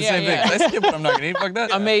I'm No, saying. I did the same yeah. thing. I skip what I'm not gonna eat. Fuck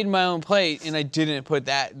that. I made my own plate and I didn't put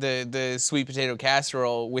the sweet potato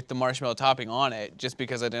casserole with the marshmallow topping on it just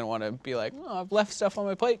because I didn't want to be like, oh, I've left stuff on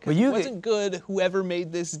my plate because But you it could- wasn't good. Whoever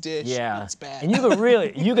made this dish, Yeah, it's bad. and you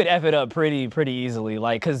could F it up pretty easily,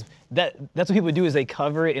 like, cause that's what people do is they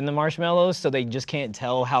cover it in the marshmallows so they just can't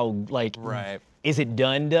tell how like. Right. Is it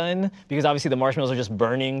done? Because obviously the marshmallows are just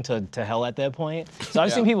burning to hell at that point. So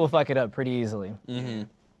I've seen people fuck it up pretty easily. Mm-hmm.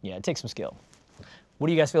 Yeah, it takes some skill. What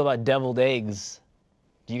do you guys feel about deviled eggs?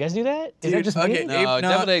 Do you guys do that? Is that Dude, just okay, me? no, no.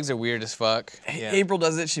 deviled eggs are weird as fuck. April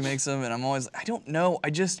does it. She makes them, and I'm always. I don't know.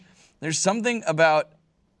 There's something about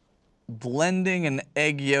blending an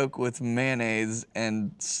egg yolk with mayonnaise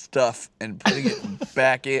and stuff and putting it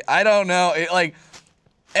back in. I don't know. It like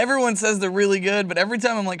everyone says they're really good, but every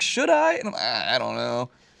time I'm like, should I? And I'm like, I don't know.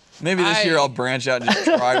 Maybe this year I'll branch out and just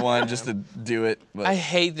try one just to do it. But I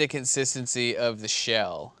hate the consistency of the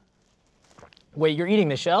shell. Wait, you're eating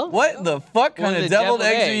the shell? what the fuck kind the of deviled deviled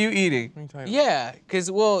eggs are egg. you eating? Yeah, because,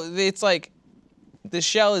 well, it's like the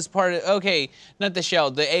shell is part of, okay, not the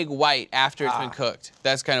shell, the egg white after it's been cooked.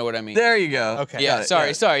 That's kind of what I mean. There you go. Okay. Yeah, Got it, sorry,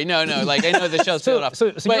 got it. sorry. No, like I know the shell's So- peeled off. so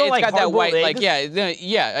you but don't it's like got that hard-boiled white, like, eggs?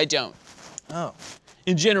 yeah, I don't. Oh.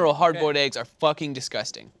 In general, hard-boiled eggs are fucking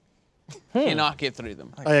disgusting. Cannot get through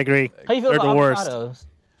them. I agree. How you feel They're about the worst. avocados?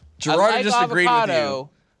 Gerardo I like just agreed with you. avocado,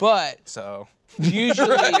 but So.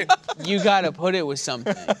 usually you gotta put it with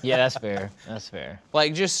something. Yeah, that's fair. That's fair.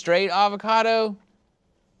 Like just straight avocado,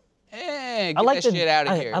 get I like that shit out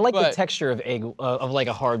of here. I like the But, texture of egg, of like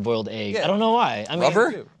a hard-boiled egg. Yeah. I don't know why. I mean,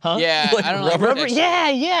 Rubber? Huh? Yeah, Like I don't know. rubber?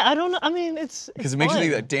 Yeah. I don't know. I mean, it's Because it makes you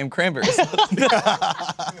think of that damn cranberry.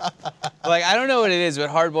 Like I don't know what it is, but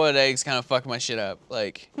hard-boiled eggs kind of fuck my shit up.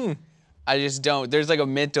 Like I just don't. There's like a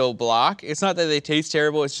mental block. It's not that they taste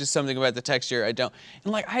terrible. It's just something about the texture I don't.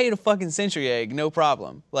 And like I ate a fucking century egg, no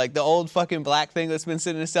problem. Like the old fucking black thing that's been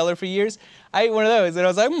sitting in a cellar for years. I ate one of those and I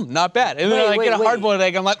was like, not bad. And then I like get a hard-boiled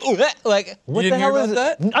egg. I'm like, ooh, like. What You the didn't hear hell is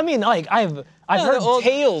about it? I mean, like I've No, heard the old-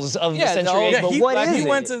 tales of Yeah, the the century old- egg, Yeah, but he- what he is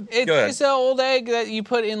went it? to- Go ahead. It's an old egg that you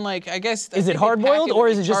put in like I guess. Is it hard-boiled or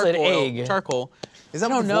is it just an egg? Charcoal. Is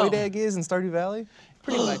that I what the don't void know. egg is in Stardew Valley?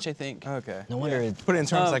 Pretty much, I think. Okay. No wonder. It's, Put it in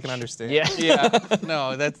terms I can understand. yeah. Yeah.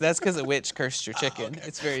 No, that's because a witch cursed your chicken.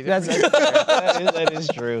 It's very different. That is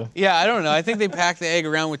true. Yeah, I don't know. I think they pack the egg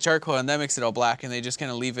around with charcoal and that makes it all black, and they just kind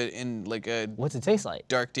of leave it in like a What's it taste like?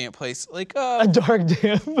 dark, damp place. Like, A dark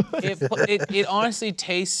damp. it honestly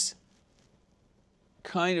tastes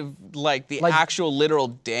kind of like the Like- actual literal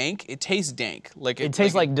dank. It tastes dank. Like It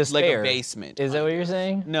tastes like despair. Like a basement. Is that what you're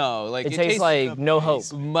saying? No, like It tastes like no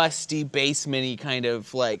hope. musty basement-y kind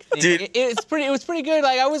of like thing. Dude. It was pretty good.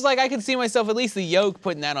 Like I was like I could see myself at least the yolk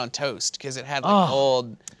putting that on toast because it had like Oh.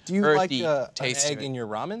 old Do you like earthy an taste to egg it. in your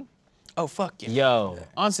ramen? Oh fuck yeah. Yo.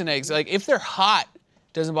 Onsen eggs, like if they're hot,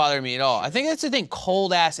 doesn't bother me at all. I think that's the thing.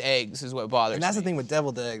 Cold ass eggs is what bothers And that's me. the thing with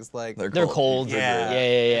deviled eggs, like They're cold.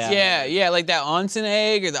 Yeah. Yeah, like that onsen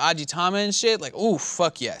egg or the ajitama and shit. Like, ooh,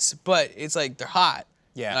 fuck yes. But it's like they're hot.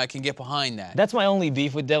 Yeah. And I can get behind that. That's my only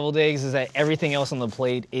beef with deviled eggs is that everything else on the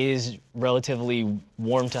plate is relatively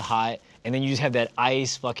warm to hot, and then you just have that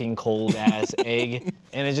ice fucking cold ass egg,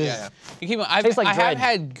 and it just Yeah. You keep. Tastes like I have bread.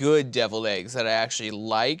 had good deviled eggs that I actually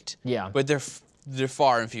liked. Yeah. But they're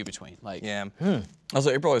far and few between. Like. yeah. Also,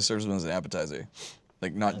 April always serves them as an appetizer,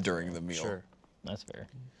 like not during the meal. Sure. that's fair.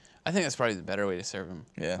 I think that's probably the better way to serve them.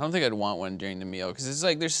 Yeah. I don't think I'd want one during the meal because it's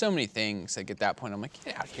like there's so many things. Like at that point, I'm like,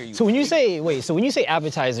 get out here, you. So when you say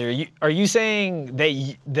appetizer, are you saying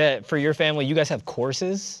that that for your family you guys have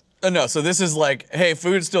courses? No, so this is like, hey,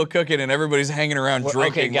 food's still cooking and everybody's hanging around Well,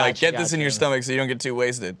 okay, drinking. Like, gotcha, get this in your gotcha. stomach so you don't get too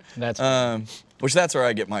wasted. That's Which that's where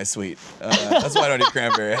I get my sweet. That's why I don't eat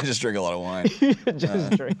cranberry. I just drink a lot of wine.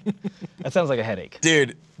 Just drink. That sounds like a headache.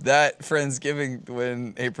 Dude, that Friendsgiving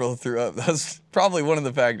when April threw up, that was probably one of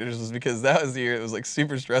the factors, was because that was the year it was like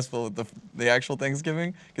super stressful with the actual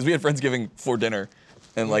Thanksgiving, because we had Friendsgiving for dinner.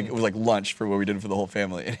 And like it was like lunch for what we did for the whole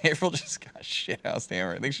family. And April just got shithouse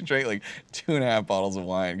hammered. I think she drank like 2.5 bottles of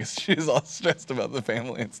wine because she was all stressed about the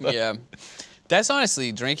family and stuff. Yeah. That's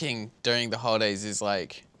honestly, drinking during the holidays is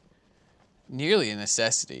like nearly a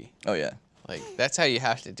necessity. Oh yeah. Like, that's how you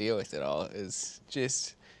have to deal with it all, is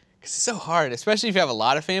just, because it's so hard, especially if you have a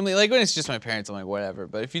lot of family. Like, when it's just my parents, I'm like, whatever.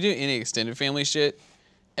 But if you do any extended family shit,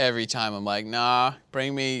 every time I'm like, nah,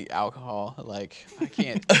 bring me alcohol. Like, I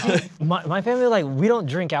can't. My family, like, we don't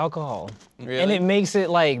drink alcohol. Really? And it makes it,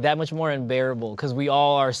 like, that much more unbearable because we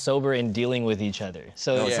all are sober and dealing with each other.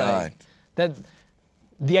 So Oh, it's yeah. like, that,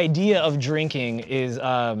 the idea of drinking is,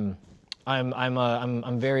 I'm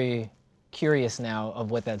very curious now of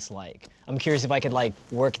what that's like. I'm curious if I could, like,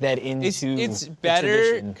 work that into It's the better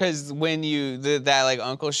tradition. because when that like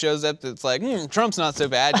uncle shows up that's like, Trump's not so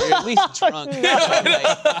bad, you're at least drunk.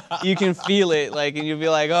 Like, you can feel it, like, and you'll be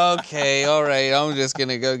like, okay, all right, I'm just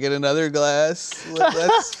gonna go get another glass.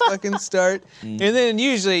 Let's fucking start. And then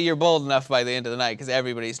usually you're bold enough by the end of the night because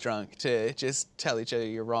everybody's drunk to just tell each other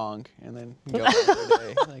you're wrong and then go on another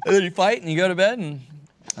day. Like, And then you fight and you go to bed and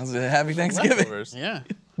that's a happy Thanksgiving. Leftovers. yeah.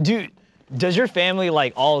 Dude, does your family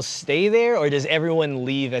like all stay there or does everyone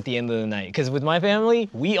leave at the end of the night? Because with my family,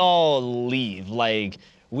 we all leave. Like,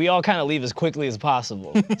 we all kind of leave as quickly as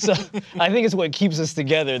possible. So I think it's what keeps us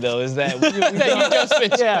together though, is that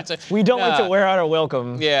we we don't like to wear out our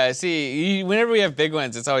welcome. Yeah, see, whenever we have big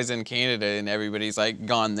ones, it's always in Canada, and everybody's like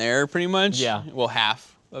gone there pretty much. Yeah. Well,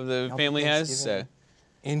 half of the family has. So, Thanksgiving.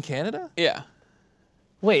 In Canada? yeah.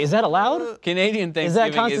 Wait, is that allowed? Canadian Thanksgiving Is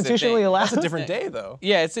that constitutionally a thing. allowed? That's a different day, though.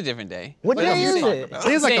 Yeah, it's a different day. What But day it's is the it? I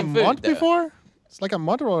think it's like a Same food, month though. before. It's like a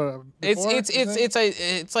month or before.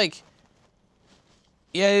 It's like.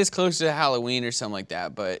 Yeah, it is close to Halloween or something like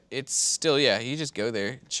that, but it's still, yeah, you just go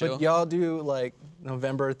there, chill. But y'all do like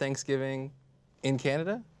November Thanksgiving in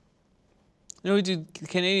Canada? No, we do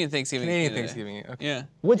Canadian Thanksgiving. in Canadian Canada. Thanksgiving. Okay. Yeah.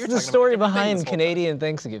 What's You're the talking about story different things behind this whole time. Canadian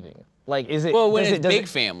Thanksgiving? Like, is it? Well, when does it's does big it-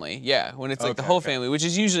 family, yeah. When it's like the Okay, whole okay. family, which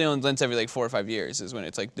is usually once every like 4 or 5 years, is when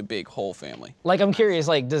it's like the big whole family. Like, I'm curious.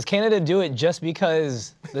 Like, does Canada do it just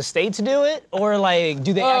because the states do it, or like,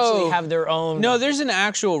 do they actually have their own? No, there's an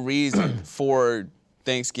actual reason for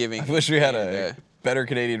Thanksgiving. I wish we had a Canada. better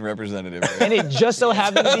Canadian representative. Right? And it just so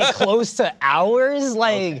happened to be close to ours.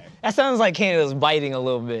 Like, that sounds like Canada's biting a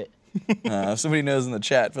little bit. If somebody knows in the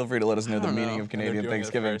chat, feel free to let us know the meaning know. of Canadian doing it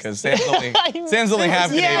Thanksgiving, first. because Sam's only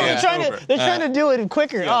half Yeah, Canadian. they're trying to do it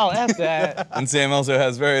quicker. Oh, F that. And Sam also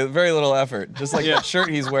has very, very little effort. Just like that shirt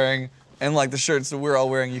he's wearing, and like the shirts that we're all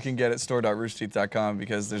wearing, you can get at store.roosterteeth.com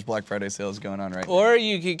because there's Black Friday sales going on right now. Or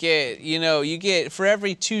you could get, you get for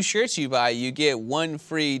every 2 shirts you buy, you get 1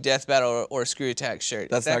 free Death Battle or Screw Attack shirt.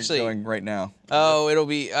 That's It's not actually going right now. Oh, it'll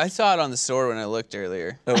be. I saw it on the store when I looked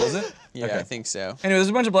earlier. Oh, was it? Yeah, Okay. I think so. Anyway, there's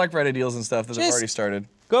a bunch of Black Friday deals and stuff that have Just- already started.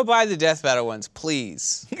 Go buy the Death Battle ones,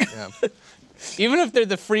 please. Yeah. Even if they're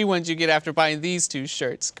the free ones you get after buying these 2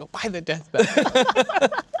 shirts, go buy the Death Battle.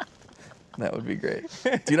 That would be great.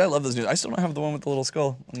 Dude, I love those news. I still don't have the one with the little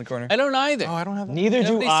skull in the corner. I don't either. Oh, I don't have that. Neither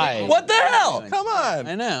do Nobody's I. saying- What the hell? Come on.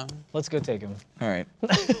 I know. Let's go take them. All right.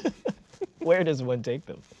 Where does one take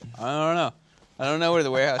them? I don't know. I don't know where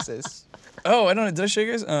the warehouse is. Oh, I don't know. Did I show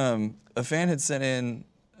you guys? A fan had sent in.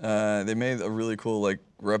 They made a really cool like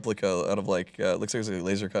replica out of like looks like it's like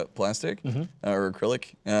laser cut plastic or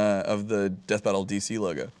acrylic of the Death Battle DC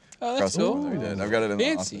logo. Oh, that's Crossover cool. that we did. I've got it in the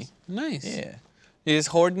Fancy. office. Nice. Yeah. You just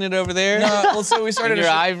hoarding it over there? Well, so we In started your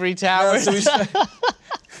a ivory tower?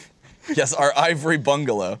 yes, our ivory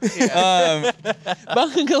bungalow.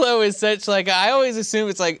 Bungalow is such like, I always assume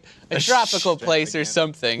it's like a tropical place or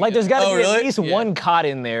something. Like, there's got to Oh, be really? at least one cot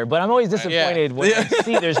in there, but I'm always disappointed when Yeah. I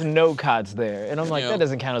see there's no cots there, and I'm like, Yeah. that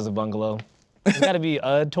doesn't count as a bungalow. There's got to be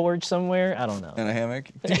a torch somewhere. I don't know. And a hammock.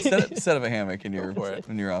 Dude, set up a hammock in your for it.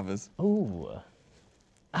 office. Ooh,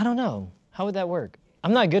 I don't know. How would that work?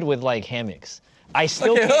 I'm not good with like hammocks. I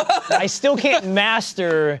still can't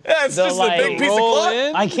master Yeah, it's the just like. a big piece of roll cloth.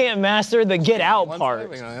 in? I get out One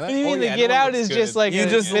part. side, What do you mean oh, the yeah, get no, out looks is just good. like You a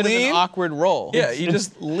just bit of lean? an awkward roll? Yeah, you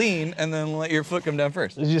just lean and then let your foot come down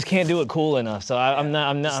first. You just can't do it cool enough. So I'm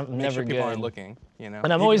Make never sure people good. aren't looking, you know.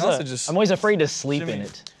 And I'm You always can also just I'm always afraid to sleep in shimmy.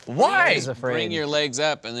 it. Why? Always afraid. Bring your legs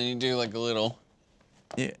up and then you do like a little.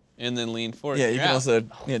 Yeah. And then lean forward. Yeah, you You're can out. also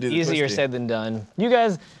do the Easier twisty. said than done. You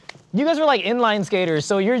guys were like inline skaters,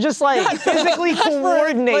 so you're just like physically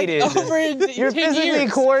coordinated. You're physically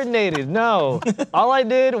coordinated. No, all I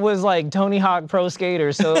did was like Tony Hawk Pro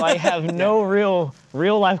Skater, so I have no real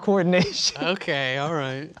life coordination. Okay, all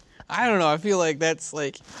right. I don't know. I feel like that's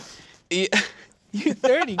like, you're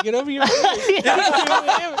 30. Get over your fear.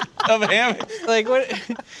 Of a hammock. Like what?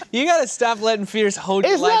 You gotta stop letting fears hold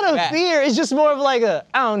your It's life not a back. fear. It's just more of like I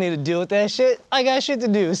don't need to deal with that shit. I got shit to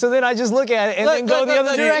do. So then I just look at it and then go the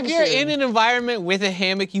other direction. If you're in an environment with a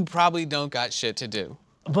hammock, you probably don't got shit to do.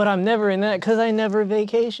 But I'm never in that because I never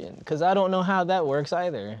vacation. Because I don't know how that works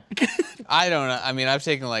either. I don't know. I mean, I've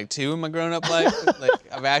taken like 2 in my grown-up life. Like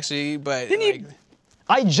I've actually, but like,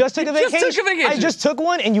 I just took a vacation. just took a vacation. I just took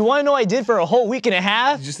one, and you want to know what I did for a whole week and a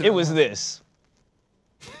half? just did It a- was this.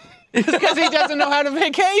 because he doesn't know how to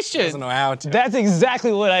vacation. Doesn't know how to. That's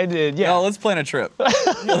exactly what I did. Yeah. No, let's plan a trip.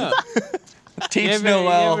 You Teach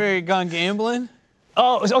Noel. ever gone gambling?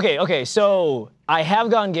 Oh, okay. So I have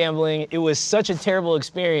gone gambling. It was such a terrible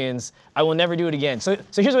experience. I will never do it again. So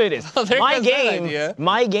here's what it is. there goes that idea.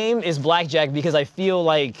 My game is blackjack because I feel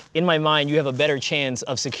like in my mind you have a better chance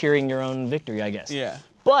of securing your own victory, I guess. Yeah.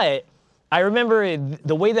 But I remember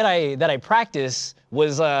the way that I practice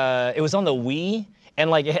was it was on the Wii. And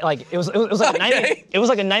it was like it was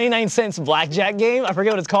like a 99 cents blackjack game. I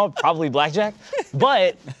forget what it's called, probably blackjack.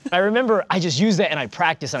 But I remember I just used that and I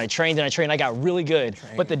practiced and I trained and I trained. I got really good.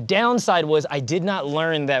 But the downside was I did not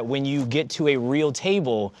learn that when you get to a real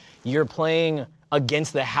table, you're playing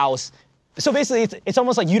against the house. So basically, it's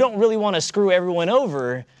almost like you don't really want to screw everyone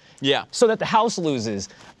over. Yeah. So that the house loses.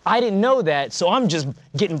 I didn't know that, so I'm just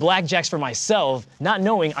getting blackjacks for myself, not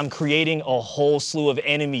knowing I'm creating a whole slew of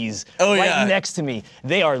enemies right next to me.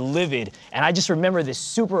 They are livid. And I just remember this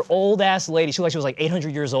super old ass lady, she was like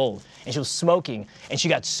 800 years old, and she was smoking, and she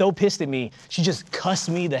got so pissed at me, she just cussed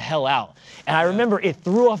me the hell out. And I remember it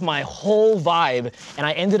threw off my whole vibe, and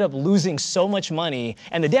I ended up losing so much money.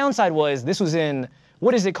 And the downside was, this was in,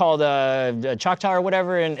 what is it called, Choctaw or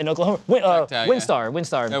whatever in Oklahoma? Choctaw,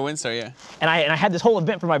 Windstar. Oh, Windstar, yeah. And I had this whole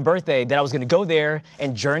event for my birthday that I was gonna go there,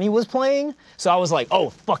 and Journey was playing. So I was like, oh,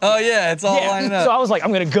 fuck Oh yeah, it's all lined up. So I was like,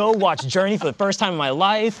 I'm gonna go watch Journey for the first time in my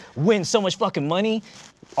life, win so much fucking money.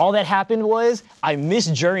 All that happened was I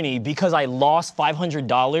missed Journey because I lost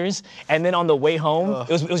 $500, and then on the way home,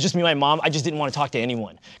 it was just me and my mom. I just didn't want to talk to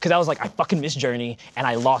anyone because I was like, I fucking missed Journey, and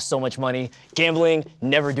I lost so much money. Gambling,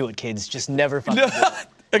 never do it, kids. Just never fucking do it.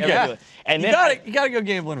 Never do it. And you then gotta go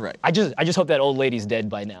gambling right. I just hope that old lady's dead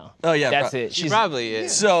by now. Oh, yeah, that's bro. it. She probably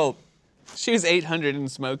is. So She was 800 and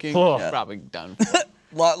smoking. Oh. She's probably done.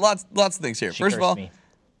 lots of things here. She First of cursed all, me.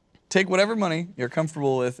 take whatever money you're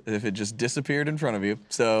comfortable with if it just disappeared in front of you.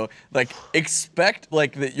 So like expect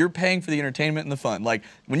like that you're paying for the entertainment and the fun. Like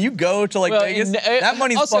when you go to like Well, Vegas, and, that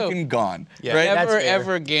money's also, fucking gone. Yeah. Right? That's Never fair.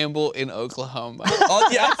 ever gamble in Oklahoma. Oh,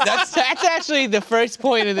 yeah, that's That's actually the first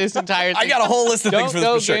point of this entire thing. I got a whole list of Don't things for this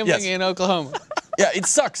go for sure. gambling Yes. in Oklahoma. Yeah, it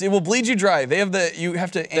sucks. It will bleed you dry. They have you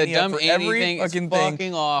have to ante up dumb for ante every thing is fucking thing.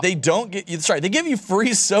 fucking off. They don't get you. Sorry, they give you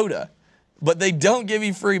free soda, but they don't give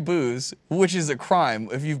you free booze, which is a crime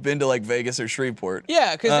if you've been to like Vegas or Shreveport.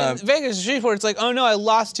 Yeah, because in Vegas and Shreveport, it's like, oh no, I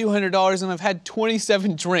lost $200 and I've had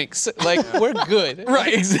 27 drinks. Like, we're good.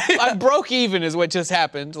 Right, exactly. I broke even is what just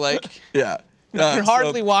happened. Like, Yeah. you're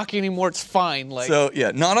hardly walking anymore. It's fine. Like, So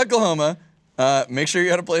yeah, not Oklahoma. Make sure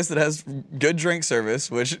you're at a place that has good drink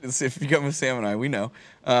service, which is, if you come with Sam and I, we know.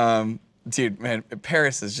 Dude, man,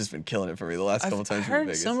 Paris has just been killing it for me the last couple I've times we've been heard to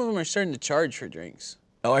Vegas. some of them are starting to charge for drinks.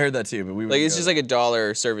 Oh, I heard that too, but we Like, it's just like a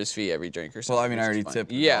 $1 service fee every drink or something. Well, I mean, I which already is fine.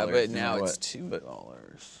 tipped Yeah, $1 but no now matter it's what,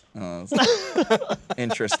 $2.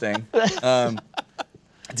 interesting.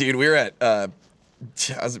 Dude, we were at I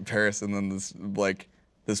was in Paris, and then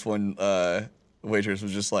this one waitress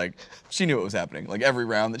was just like, she knew what was happening. Like every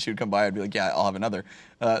round that she would come by, I'd be like, yeah, I'll have another.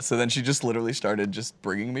 So then she just literally started just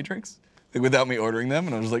bringing me drinks, like, without me ordering them,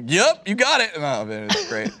 and I was like, yep, you got it. And, oh man, it's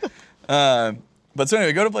great. But so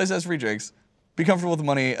anyway, go to a place that has free drinks, be comfortable with the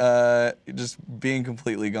money, just being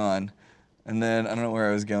completely gone. And then I don't know where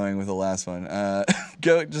I was going with the last one.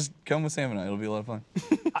 Just come with Sam and I. It'll be a lot of fun.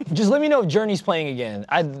 Just let me know if Journey's playing again.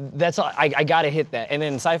 That's all. I gotta hit that. And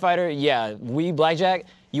then Sci Fighter, yeah, blackjack.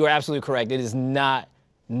 You are absolutely correct. It is not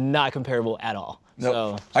comparable at all. Nope.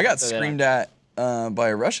 So I got so that- screamed at by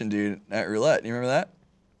a Russian dude at roulette. You remember that?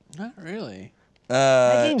 Not really.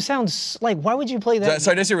 That game sounds like. Why would you play that?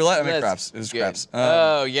 Sorry, did I say roulette? I meant That's craps. It was good. craps.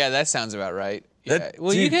 Oh, yeah, that sounds about right. Yeah. That-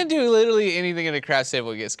 Well, you dude. can do literally anything at a craps table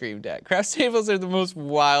and get screamed at. Craps tables are the most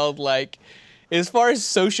wild, like, as far as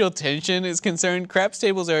social tension is concerned, craps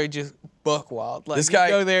tables are just buck wild. Like, This guy-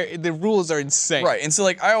 you go there, the rules are insane. Right, and so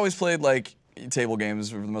like I always played like table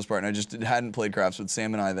games for the most part, and I just hadn't played craps. But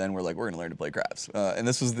Sam and I then were like, we're gonna learn to play craps, and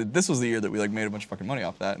this was the year that we like made a bunch of fucking money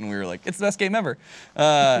off that, and we were like, it's the best game ever.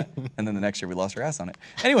 And then the next year we lost our ass on it.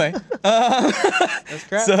 Anyway, That's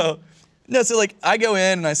craps. so like I go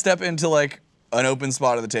in and I step into like an open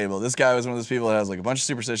spot at the table. This guy was one of those people that has like a bunch of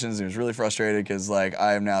superstitions. And he was really frustrated because like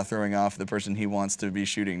I am now throwing off the person he wants to be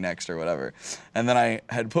shooting next or whatever. And then I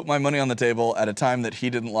had put my money on the table at a time that he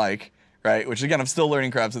didn't like. Right, which again, I'm still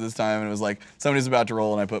learning craps at this time, and it was like somebody's about to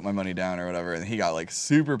roll, and I put my money down or whatever, and he got like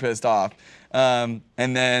super pissed off. And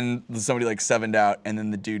then somebody like 7'd out, and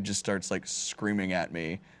then the dude just starts like screaming at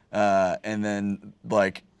me, and then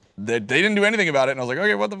like they didn't do anything about it, and I was like,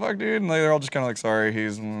 okay, what the fuck, dude? And like, they're all just kind of like, sorry,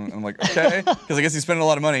 I'm like, okay, because I guess he's spending a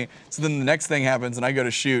lot of money. So then the next thing happens, and I go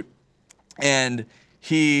to shoot, and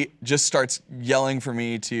he just starts yelling for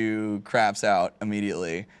me to craps out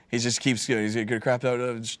immediately. He just keeps going. He's gonna crap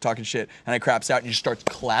out, just talking shit. And I craps out, and he just starts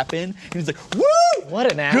clapping. And he's like, woo!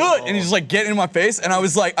 What an asshole. Good! And he's just like getting in my face. And I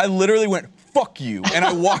was like, I literally went, fuck you. And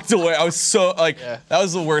I walked away. I was so, like, that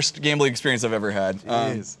was the worst gambling experience I've ever had.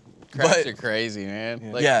 Craps but- are crazy,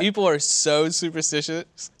 man. Like, Yeah. people are so superstitious.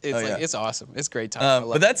 It's Oh, yeah. it's awesome. It's a great time. I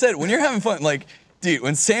love But that said, when you're having fun, like, dude,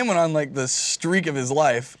 when Sam went on like the streak of his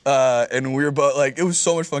life, and we were both like, it was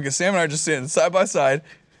so much fun because Sam and I are just sitting side by side,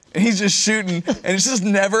 and he's just shooting, and it's just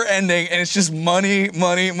never ending, and it's just money.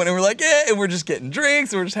 We're like, yeah, and we're just getting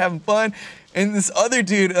drinks, and we're just having fun. And this other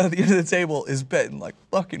dude at the end of the table is betting like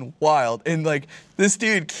fucking wild. And like this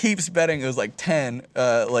dude keeps betting, it was like 10,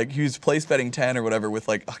 like he was place betting 10 or whatever with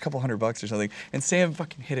like a couple $100 or something. And Sam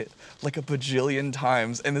fucking hit it like a bajillion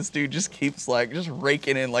times. And this dude just keeps like just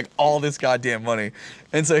raking in like all this goddamn money.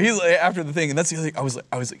 And so he's like after the thing, and that's the other thing,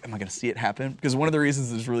 I was like, am I gonna see it happen? Because one of the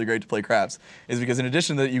reasons it's really great to play craps is because in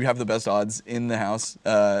addition that you have the best odds in the house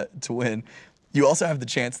to win, you also have the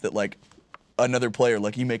chance that like another player,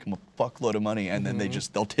 like you make them a fuckload of money and then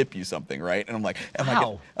they'll tip you something, right? And I'm like, am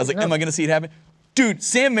I gonna see it happen? Dude,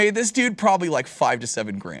 Sam made this dude probably like 5 to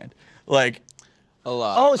 7 grand. Like, a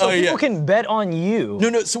lot. Oh, so Oh, people yeah. can bet on you.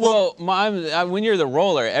 no, so When you're the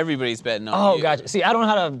roller, everybody's betting on Oh, you. gotcha. See, I don't know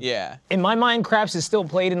how to. Yeah. In my mind, craps is still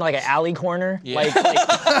played in like an alley corner. Yeah. Like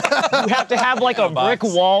you have to have like a brick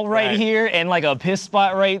box. wall right Right. here and like a piss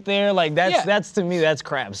spot right there. Like Yeah. that's to me that's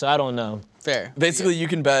craps. So I don't know. Fair. basically you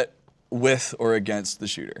can bet with or against the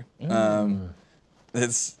shooter.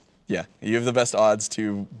 It's, yeah, you have the best odds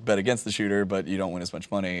to bet against the shooter, but you don't win as much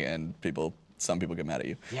money and some people get mad at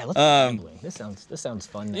you. Yeah, let's go gambling. This sounds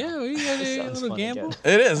fun now. Yeah, we got This a sounds little fun gamble. again.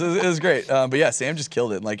 It is. It was great. But yeah, Sam just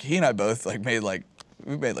killed it. Like he and I both like made like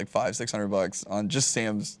 $500-600 on just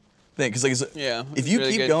Sam's thing. Cause like Yeah, if it's you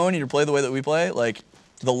really keep good. going and you play the way that we play, like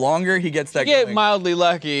the longer he gets that You get going, mildly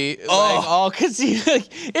lucky, Oh. like all casino.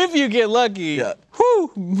 If you get lucky, Yeah.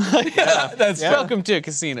 whoo! that's true. Welcome to a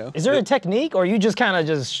casino. Is there a technique or you just kind of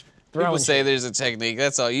just throwing? People say there's a technique.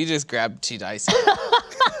 That's all. You just grab 2 dice.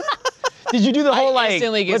 Did you do the whole like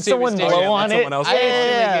instantly get let someone superstitious. blow on Let it? someone else I instantly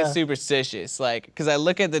Yeah. get superstitious, like, because I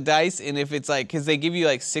look at the dice, and if it's like, because they give you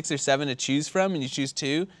like 6 or 7 to choose from, and you choose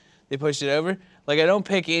 2, they push it over. Like, I don't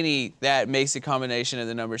pick any that makes a combination of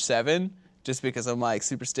the number 7, just because I'm like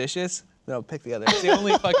superstitious. Then I'll pick the other. It's the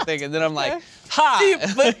only fucking thing, and then I'm like, ha!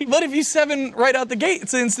 See, but if you 7 right out the gate,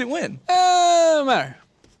 it's an instant win. Don't matter.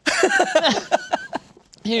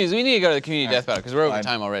 Anyways, we need to go to the community death battle because we're over Fine.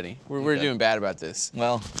 time already. We're doing bad about this.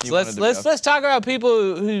 Well, So let's talk about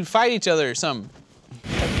people who fight each other or something.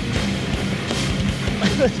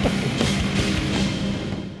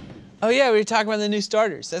 Oh yeah, we were talking about the new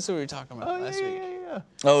starters. That's what we were talking about last week.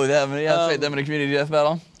 Oh, that's right. Them in a community death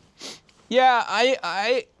battle. Yeah,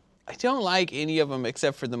 I don't like any of them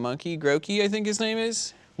except for the monkey, Groki, I think his name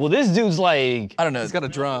is. Well, this dude's like. I don't know. He's got a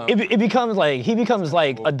drum. It becomes like he becomes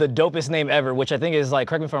like the dopest name ever, which I think is like,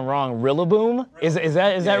 correct me if I'm wrong, Rillaboom. Is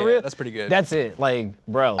that yeah, real? that's pretty good. That's it. Like,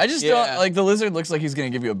 bro. I just Yeah. don't like the lizard. Looks like he's gonna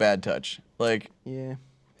give you a bad touch. Like Yeah.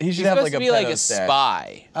 he should He's have supposed like to be like pedo a stash.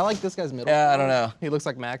 spy. I like this guy's middle. Yeah, I don't know. He looks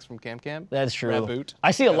like Max from Camp Camp. That's true. Reboot. I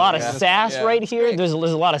see a lot of Yeah. sass Yeah. right here. There's a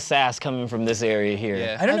lot of sass coming from this area here.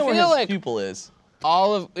 Yeah. I don't know where feel his like- pupil is.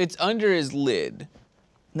 It's under his lid.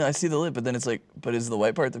 No, I see the lid, but then it's like, but is the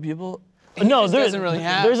white part the pupil? No, just doesn't really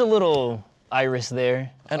have- there's a little iris there.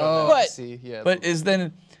 I don't Oh, know. I But- see. Yeah. But is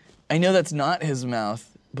then, I know that's not his mouth,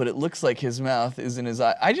 but it looks like his mouth is in his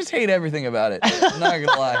eye. I just hate everything about it. I'm not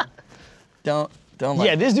gonna lie. Don't like.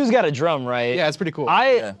 Yeah, this dude's got a drum, right? yeah, it's pretty cool.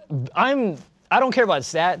 I don't care about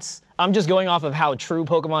stats. I'm just going off of how true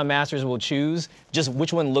Pokemon masters will choose just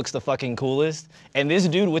which one looks the fucking coolest. And this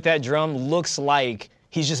dude with that drum looks like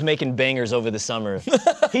he's just making bangers over the summer.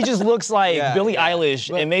 He just looks like Billie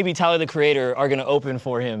Eilish and maybe Tyler the Creator are gonna open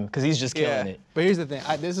for him because he's just killing it. But here's the thing.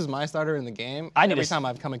 This is my starter in the game. Every time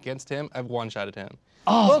I've come against him, I've one-shotted him.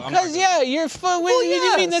 Oh, Well, because your foot. What do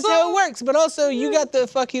you mean that's how it works? But also, you got the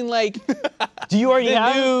fucking like. do you already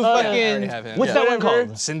have? new I fucking. already have him. What's that one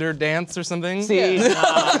called? Cinder Dance or something? See,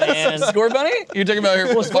 nah, man. Score Bunny? You're talking about your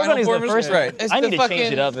Score final Bunny's the form? first Right. It's I the need to fucking,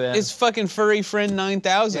 change it up, man. It's fucking furry friend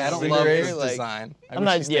 9000. Yeah, I don't It's love great, his like- design. I I'm wish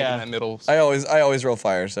not- he'd stayed yeah. in that middle. I always roll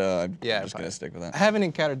fire, so I'm Yeah, just fire. gonna stick with I that. haven't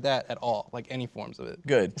encountered that at all, like any forms of it.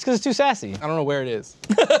 Good. It's because it's too sassy. I don't know where it is.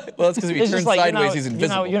 Well, it's because if he It's turns just like sideways, he's you're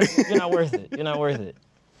not, invisible. you're not worth it. You're not worth it.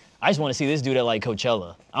 I just want to see this dude at like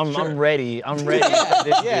Coachella. I'm ready. I'm ready for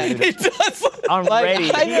this dude. I'm ready.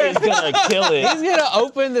 He is gonna kill it. He's gonna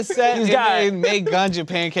open the set He's and got- then make ganja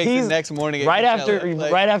pancakes the next morning. At right Coachella.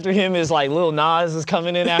 after right after him is like Lil Nas is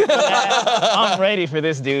coming in after that. I'm ready for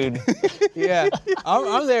this dude. Yeah,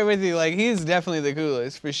 I'm there with you. Like he's definitely the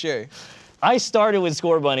coolest for sure. I started with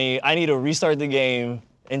Score Bunny. I need to restart the game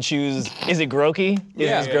and choose. Is it Groki?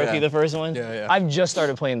 Is Groki the first one? Yeah. I've just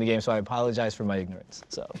started playing the game, so I apologize for my ignorance.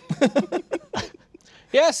 So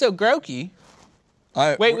Yeah, so Groki.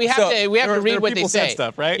 Wait, we have to read what they people said say.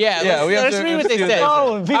 stuff, right? Yeah, Yeah, we have let's to- read what they let's do said. that.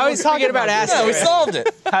 Oh, and I people always talk forget about about this. Yeah, we asking. solved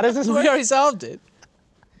it. how does this We work? already solved it.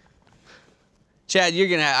 Chad, you're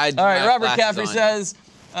gonna. All right, Robert Caffrey says,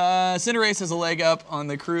 Cinderace has a leg up on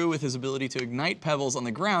the crew with his ability to ignite pebbles on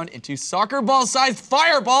the ground into soccer ball-sized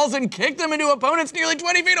fireballs and kick them into opponents nearly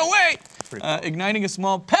 20 feet away. Igniting a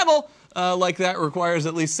small pebble like that requires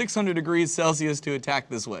at least 600 degrees Celsius to attack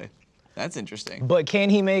this way. That's interesting. But can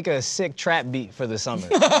he make a sick trap beat for the summer?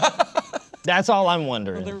 That's all I'm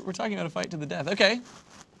wondering. We're talking about a fight to the death. Okay,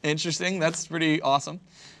 interesting. That's pretty awesome.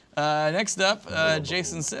 Next up,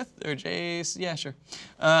 Jason Sith, or Jace, yeah, sure.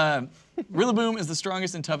 Rillaboom is the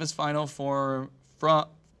strongest and toughest final form.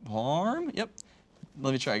 Yep.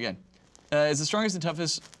 Let me try again. Is the strongest and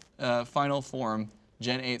toughest final form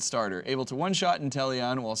Gen 8 starter, able to one-shot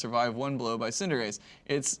Inteleon while survive one blow by Cinderace.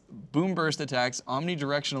 Its Boom Burst attacks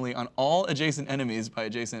omnidirectionally on all adjacent enemies. By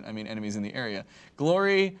adjacent, I mean enemies in the area.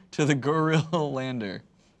 Glory to the Gorilla-lander.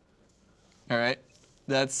 All right,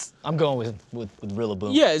 that's... I'm going with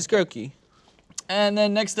Rillaboom. Yeah, it's Groki. And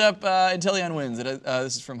then next up, Inteleon wins.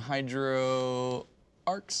 This is from Hydro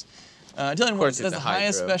Arcs. Inteleon wins. It has it's the a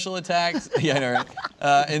highest Hydro. special attacks yeah, I know,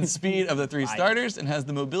 right? And speed of the three starters, and has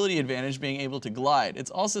the mobility advantage being able to glide.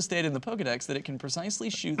 It's also stated in the Pokedex that it can precisely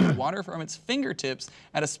shoot the water from its fingertips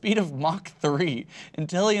at a speed of Mach 3.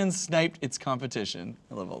 Inteleon sniped its competition.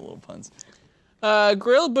 I love all the little puns.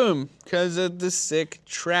 Rillaboom, because of the sick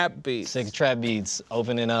trap beat. Sick trap beats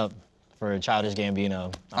opening up for Childish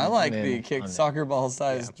Gambino. I like I'm in the kick on it. soccer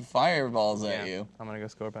ball-sized fireballs at you. I'm gonna go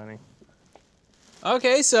Score Bunny.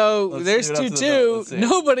 Okay, so Let's there's see it up to the vote. 2-2. Let's see it.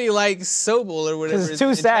 Nobody likes Sobel or whatever. Because it's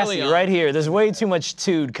too sassy Inteleon. right here. There's way too much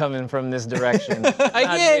tood coming from this direction. I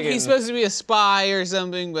Not get digging. he's supposed to be a spy or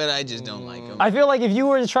something, but I just don't like him. I feel like if you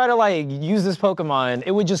were to try to like use this Pokemon,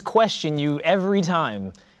 it would just question you every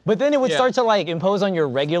time. But then it would Yeah. start to like impose on your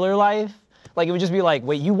regular life. Like it would just be like,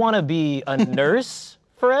 wait, you want to be a nurse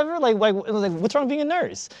forever? Like what's wrong with being a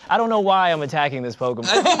nurse? I don't know why I'm attacking this Pokemon.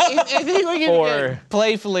 I think we can Or- get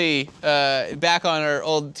playfully back on our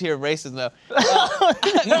old tier of racism, though.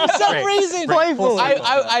 For some Great. reason, Playfully.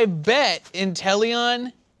 I bet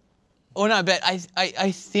Inteleon, or not bet,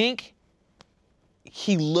 I think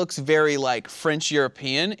he looks very like French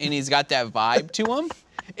European, and he's got that vibe to him.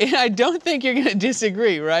 And I don't think you're gonna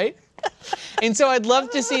disagree, right? And so I'd love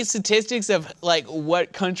to see statistics of like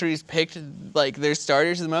what countries picked like their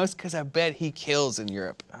starters the most, because I bet he kills in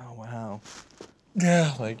Europe. Oh wow.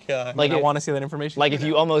 Oh my god. like I it- want to see that information. like if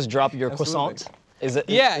you almost drop your Absolutely. croissant. Is it?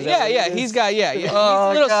 Yeah, is that what yeah. it is? He's got Oh He's a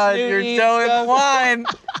little you're snooty showing and wine.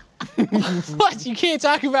 stuff. What? You can't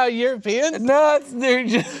talk about Europeans? No, they're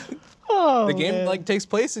just... Oh, the game man. like takes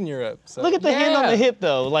place in Europe. So. Look at the hand on Yeah. the hip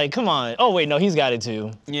though. Like, come on. Oh wait, no, he's got it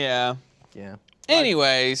too. Yeah. Yeah.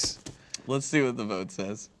 Anyways, Let's see what the vote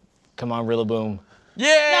says. Come on, Rillaboom.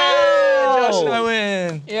 Yeah! Josh and I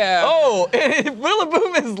win. yeah. Oh,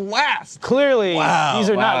 Rillaboom is last. Clearly, Wow, these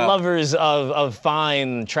are not wow. lovers of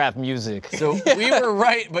fine trap music. So we were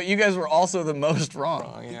right, but you guys were also the most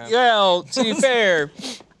wrong. Oh, yeah. Well, to be fair,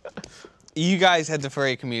 you guys had the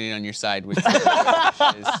furry community on your side, which is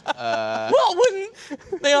Well, wouldn't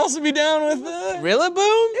they also be down with the...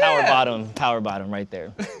 Rillaboom? Power bottom right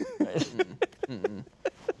there.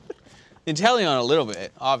 Inteleon a little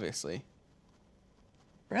bit, obviously.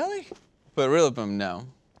 Really? But Rillaboom, no.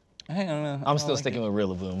 I don't know. I'm still sticking with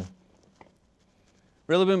Rillaboom.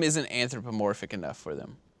 Rillaboom isn't anthropomorphic enough for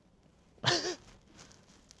them.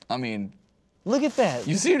 I mean, Look at that.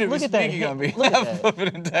 You seem to be Look at that speaking on hit. Look at behalf that. of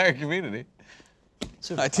an entire community.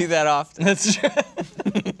 I do that often. That's true.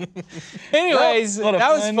 Anyways, What a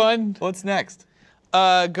that was fun. What's next?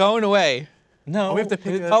 Going away. No, we have to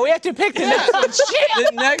pick. Oh, we have to pick the next one.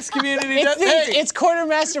 Shit. The next community. It's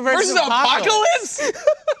Quartermaster versus Apocalypse. Apocalypse.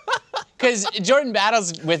 Because Jordan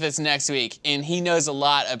battles with us next week, and he knows a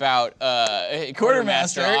lot about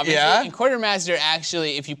Quartermaster, obviously. yeah. And Quartermaster,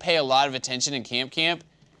 actually, if you pay a lot of attention in Camp,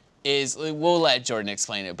 we'll let Jordan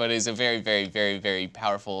explain it, but is a very, very, very, very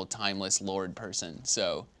powerful, timeless Lord person.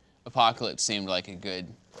 So Apocalypse seemed like a good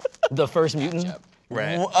The first mutant. matchup.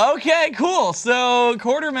 Right. Okay, cool. So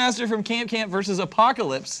Quartermaster from Camp versus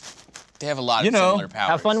Apocalypse They have a lot of You know, similar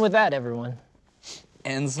powers. Have fun with that, everyone.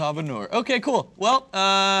 and Zabanur. Okay, cool. Well,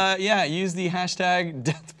 yeah, use the hashtag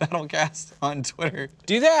DeathBattleCast on Twitter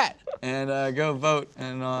Do that. and go vote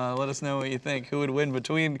and let us know what you think. Who would win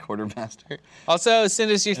between Quartermaster? Also, send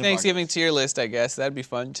us your And Thanksgiving tier list, I guess. That'd be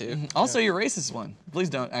fun, too. Also, your racist one. Please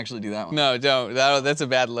don't actually do that one. No, don't. That's a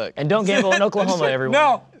bad look. And don't gamble in Oklahoma, everyone.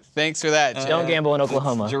 No. Thanks for that, Jay. Don't gamble in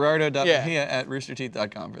Oklahoma. Gerardo.mejia at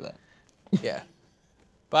roosterteeth.com for that. Yeah.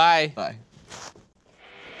 Bye. Bye.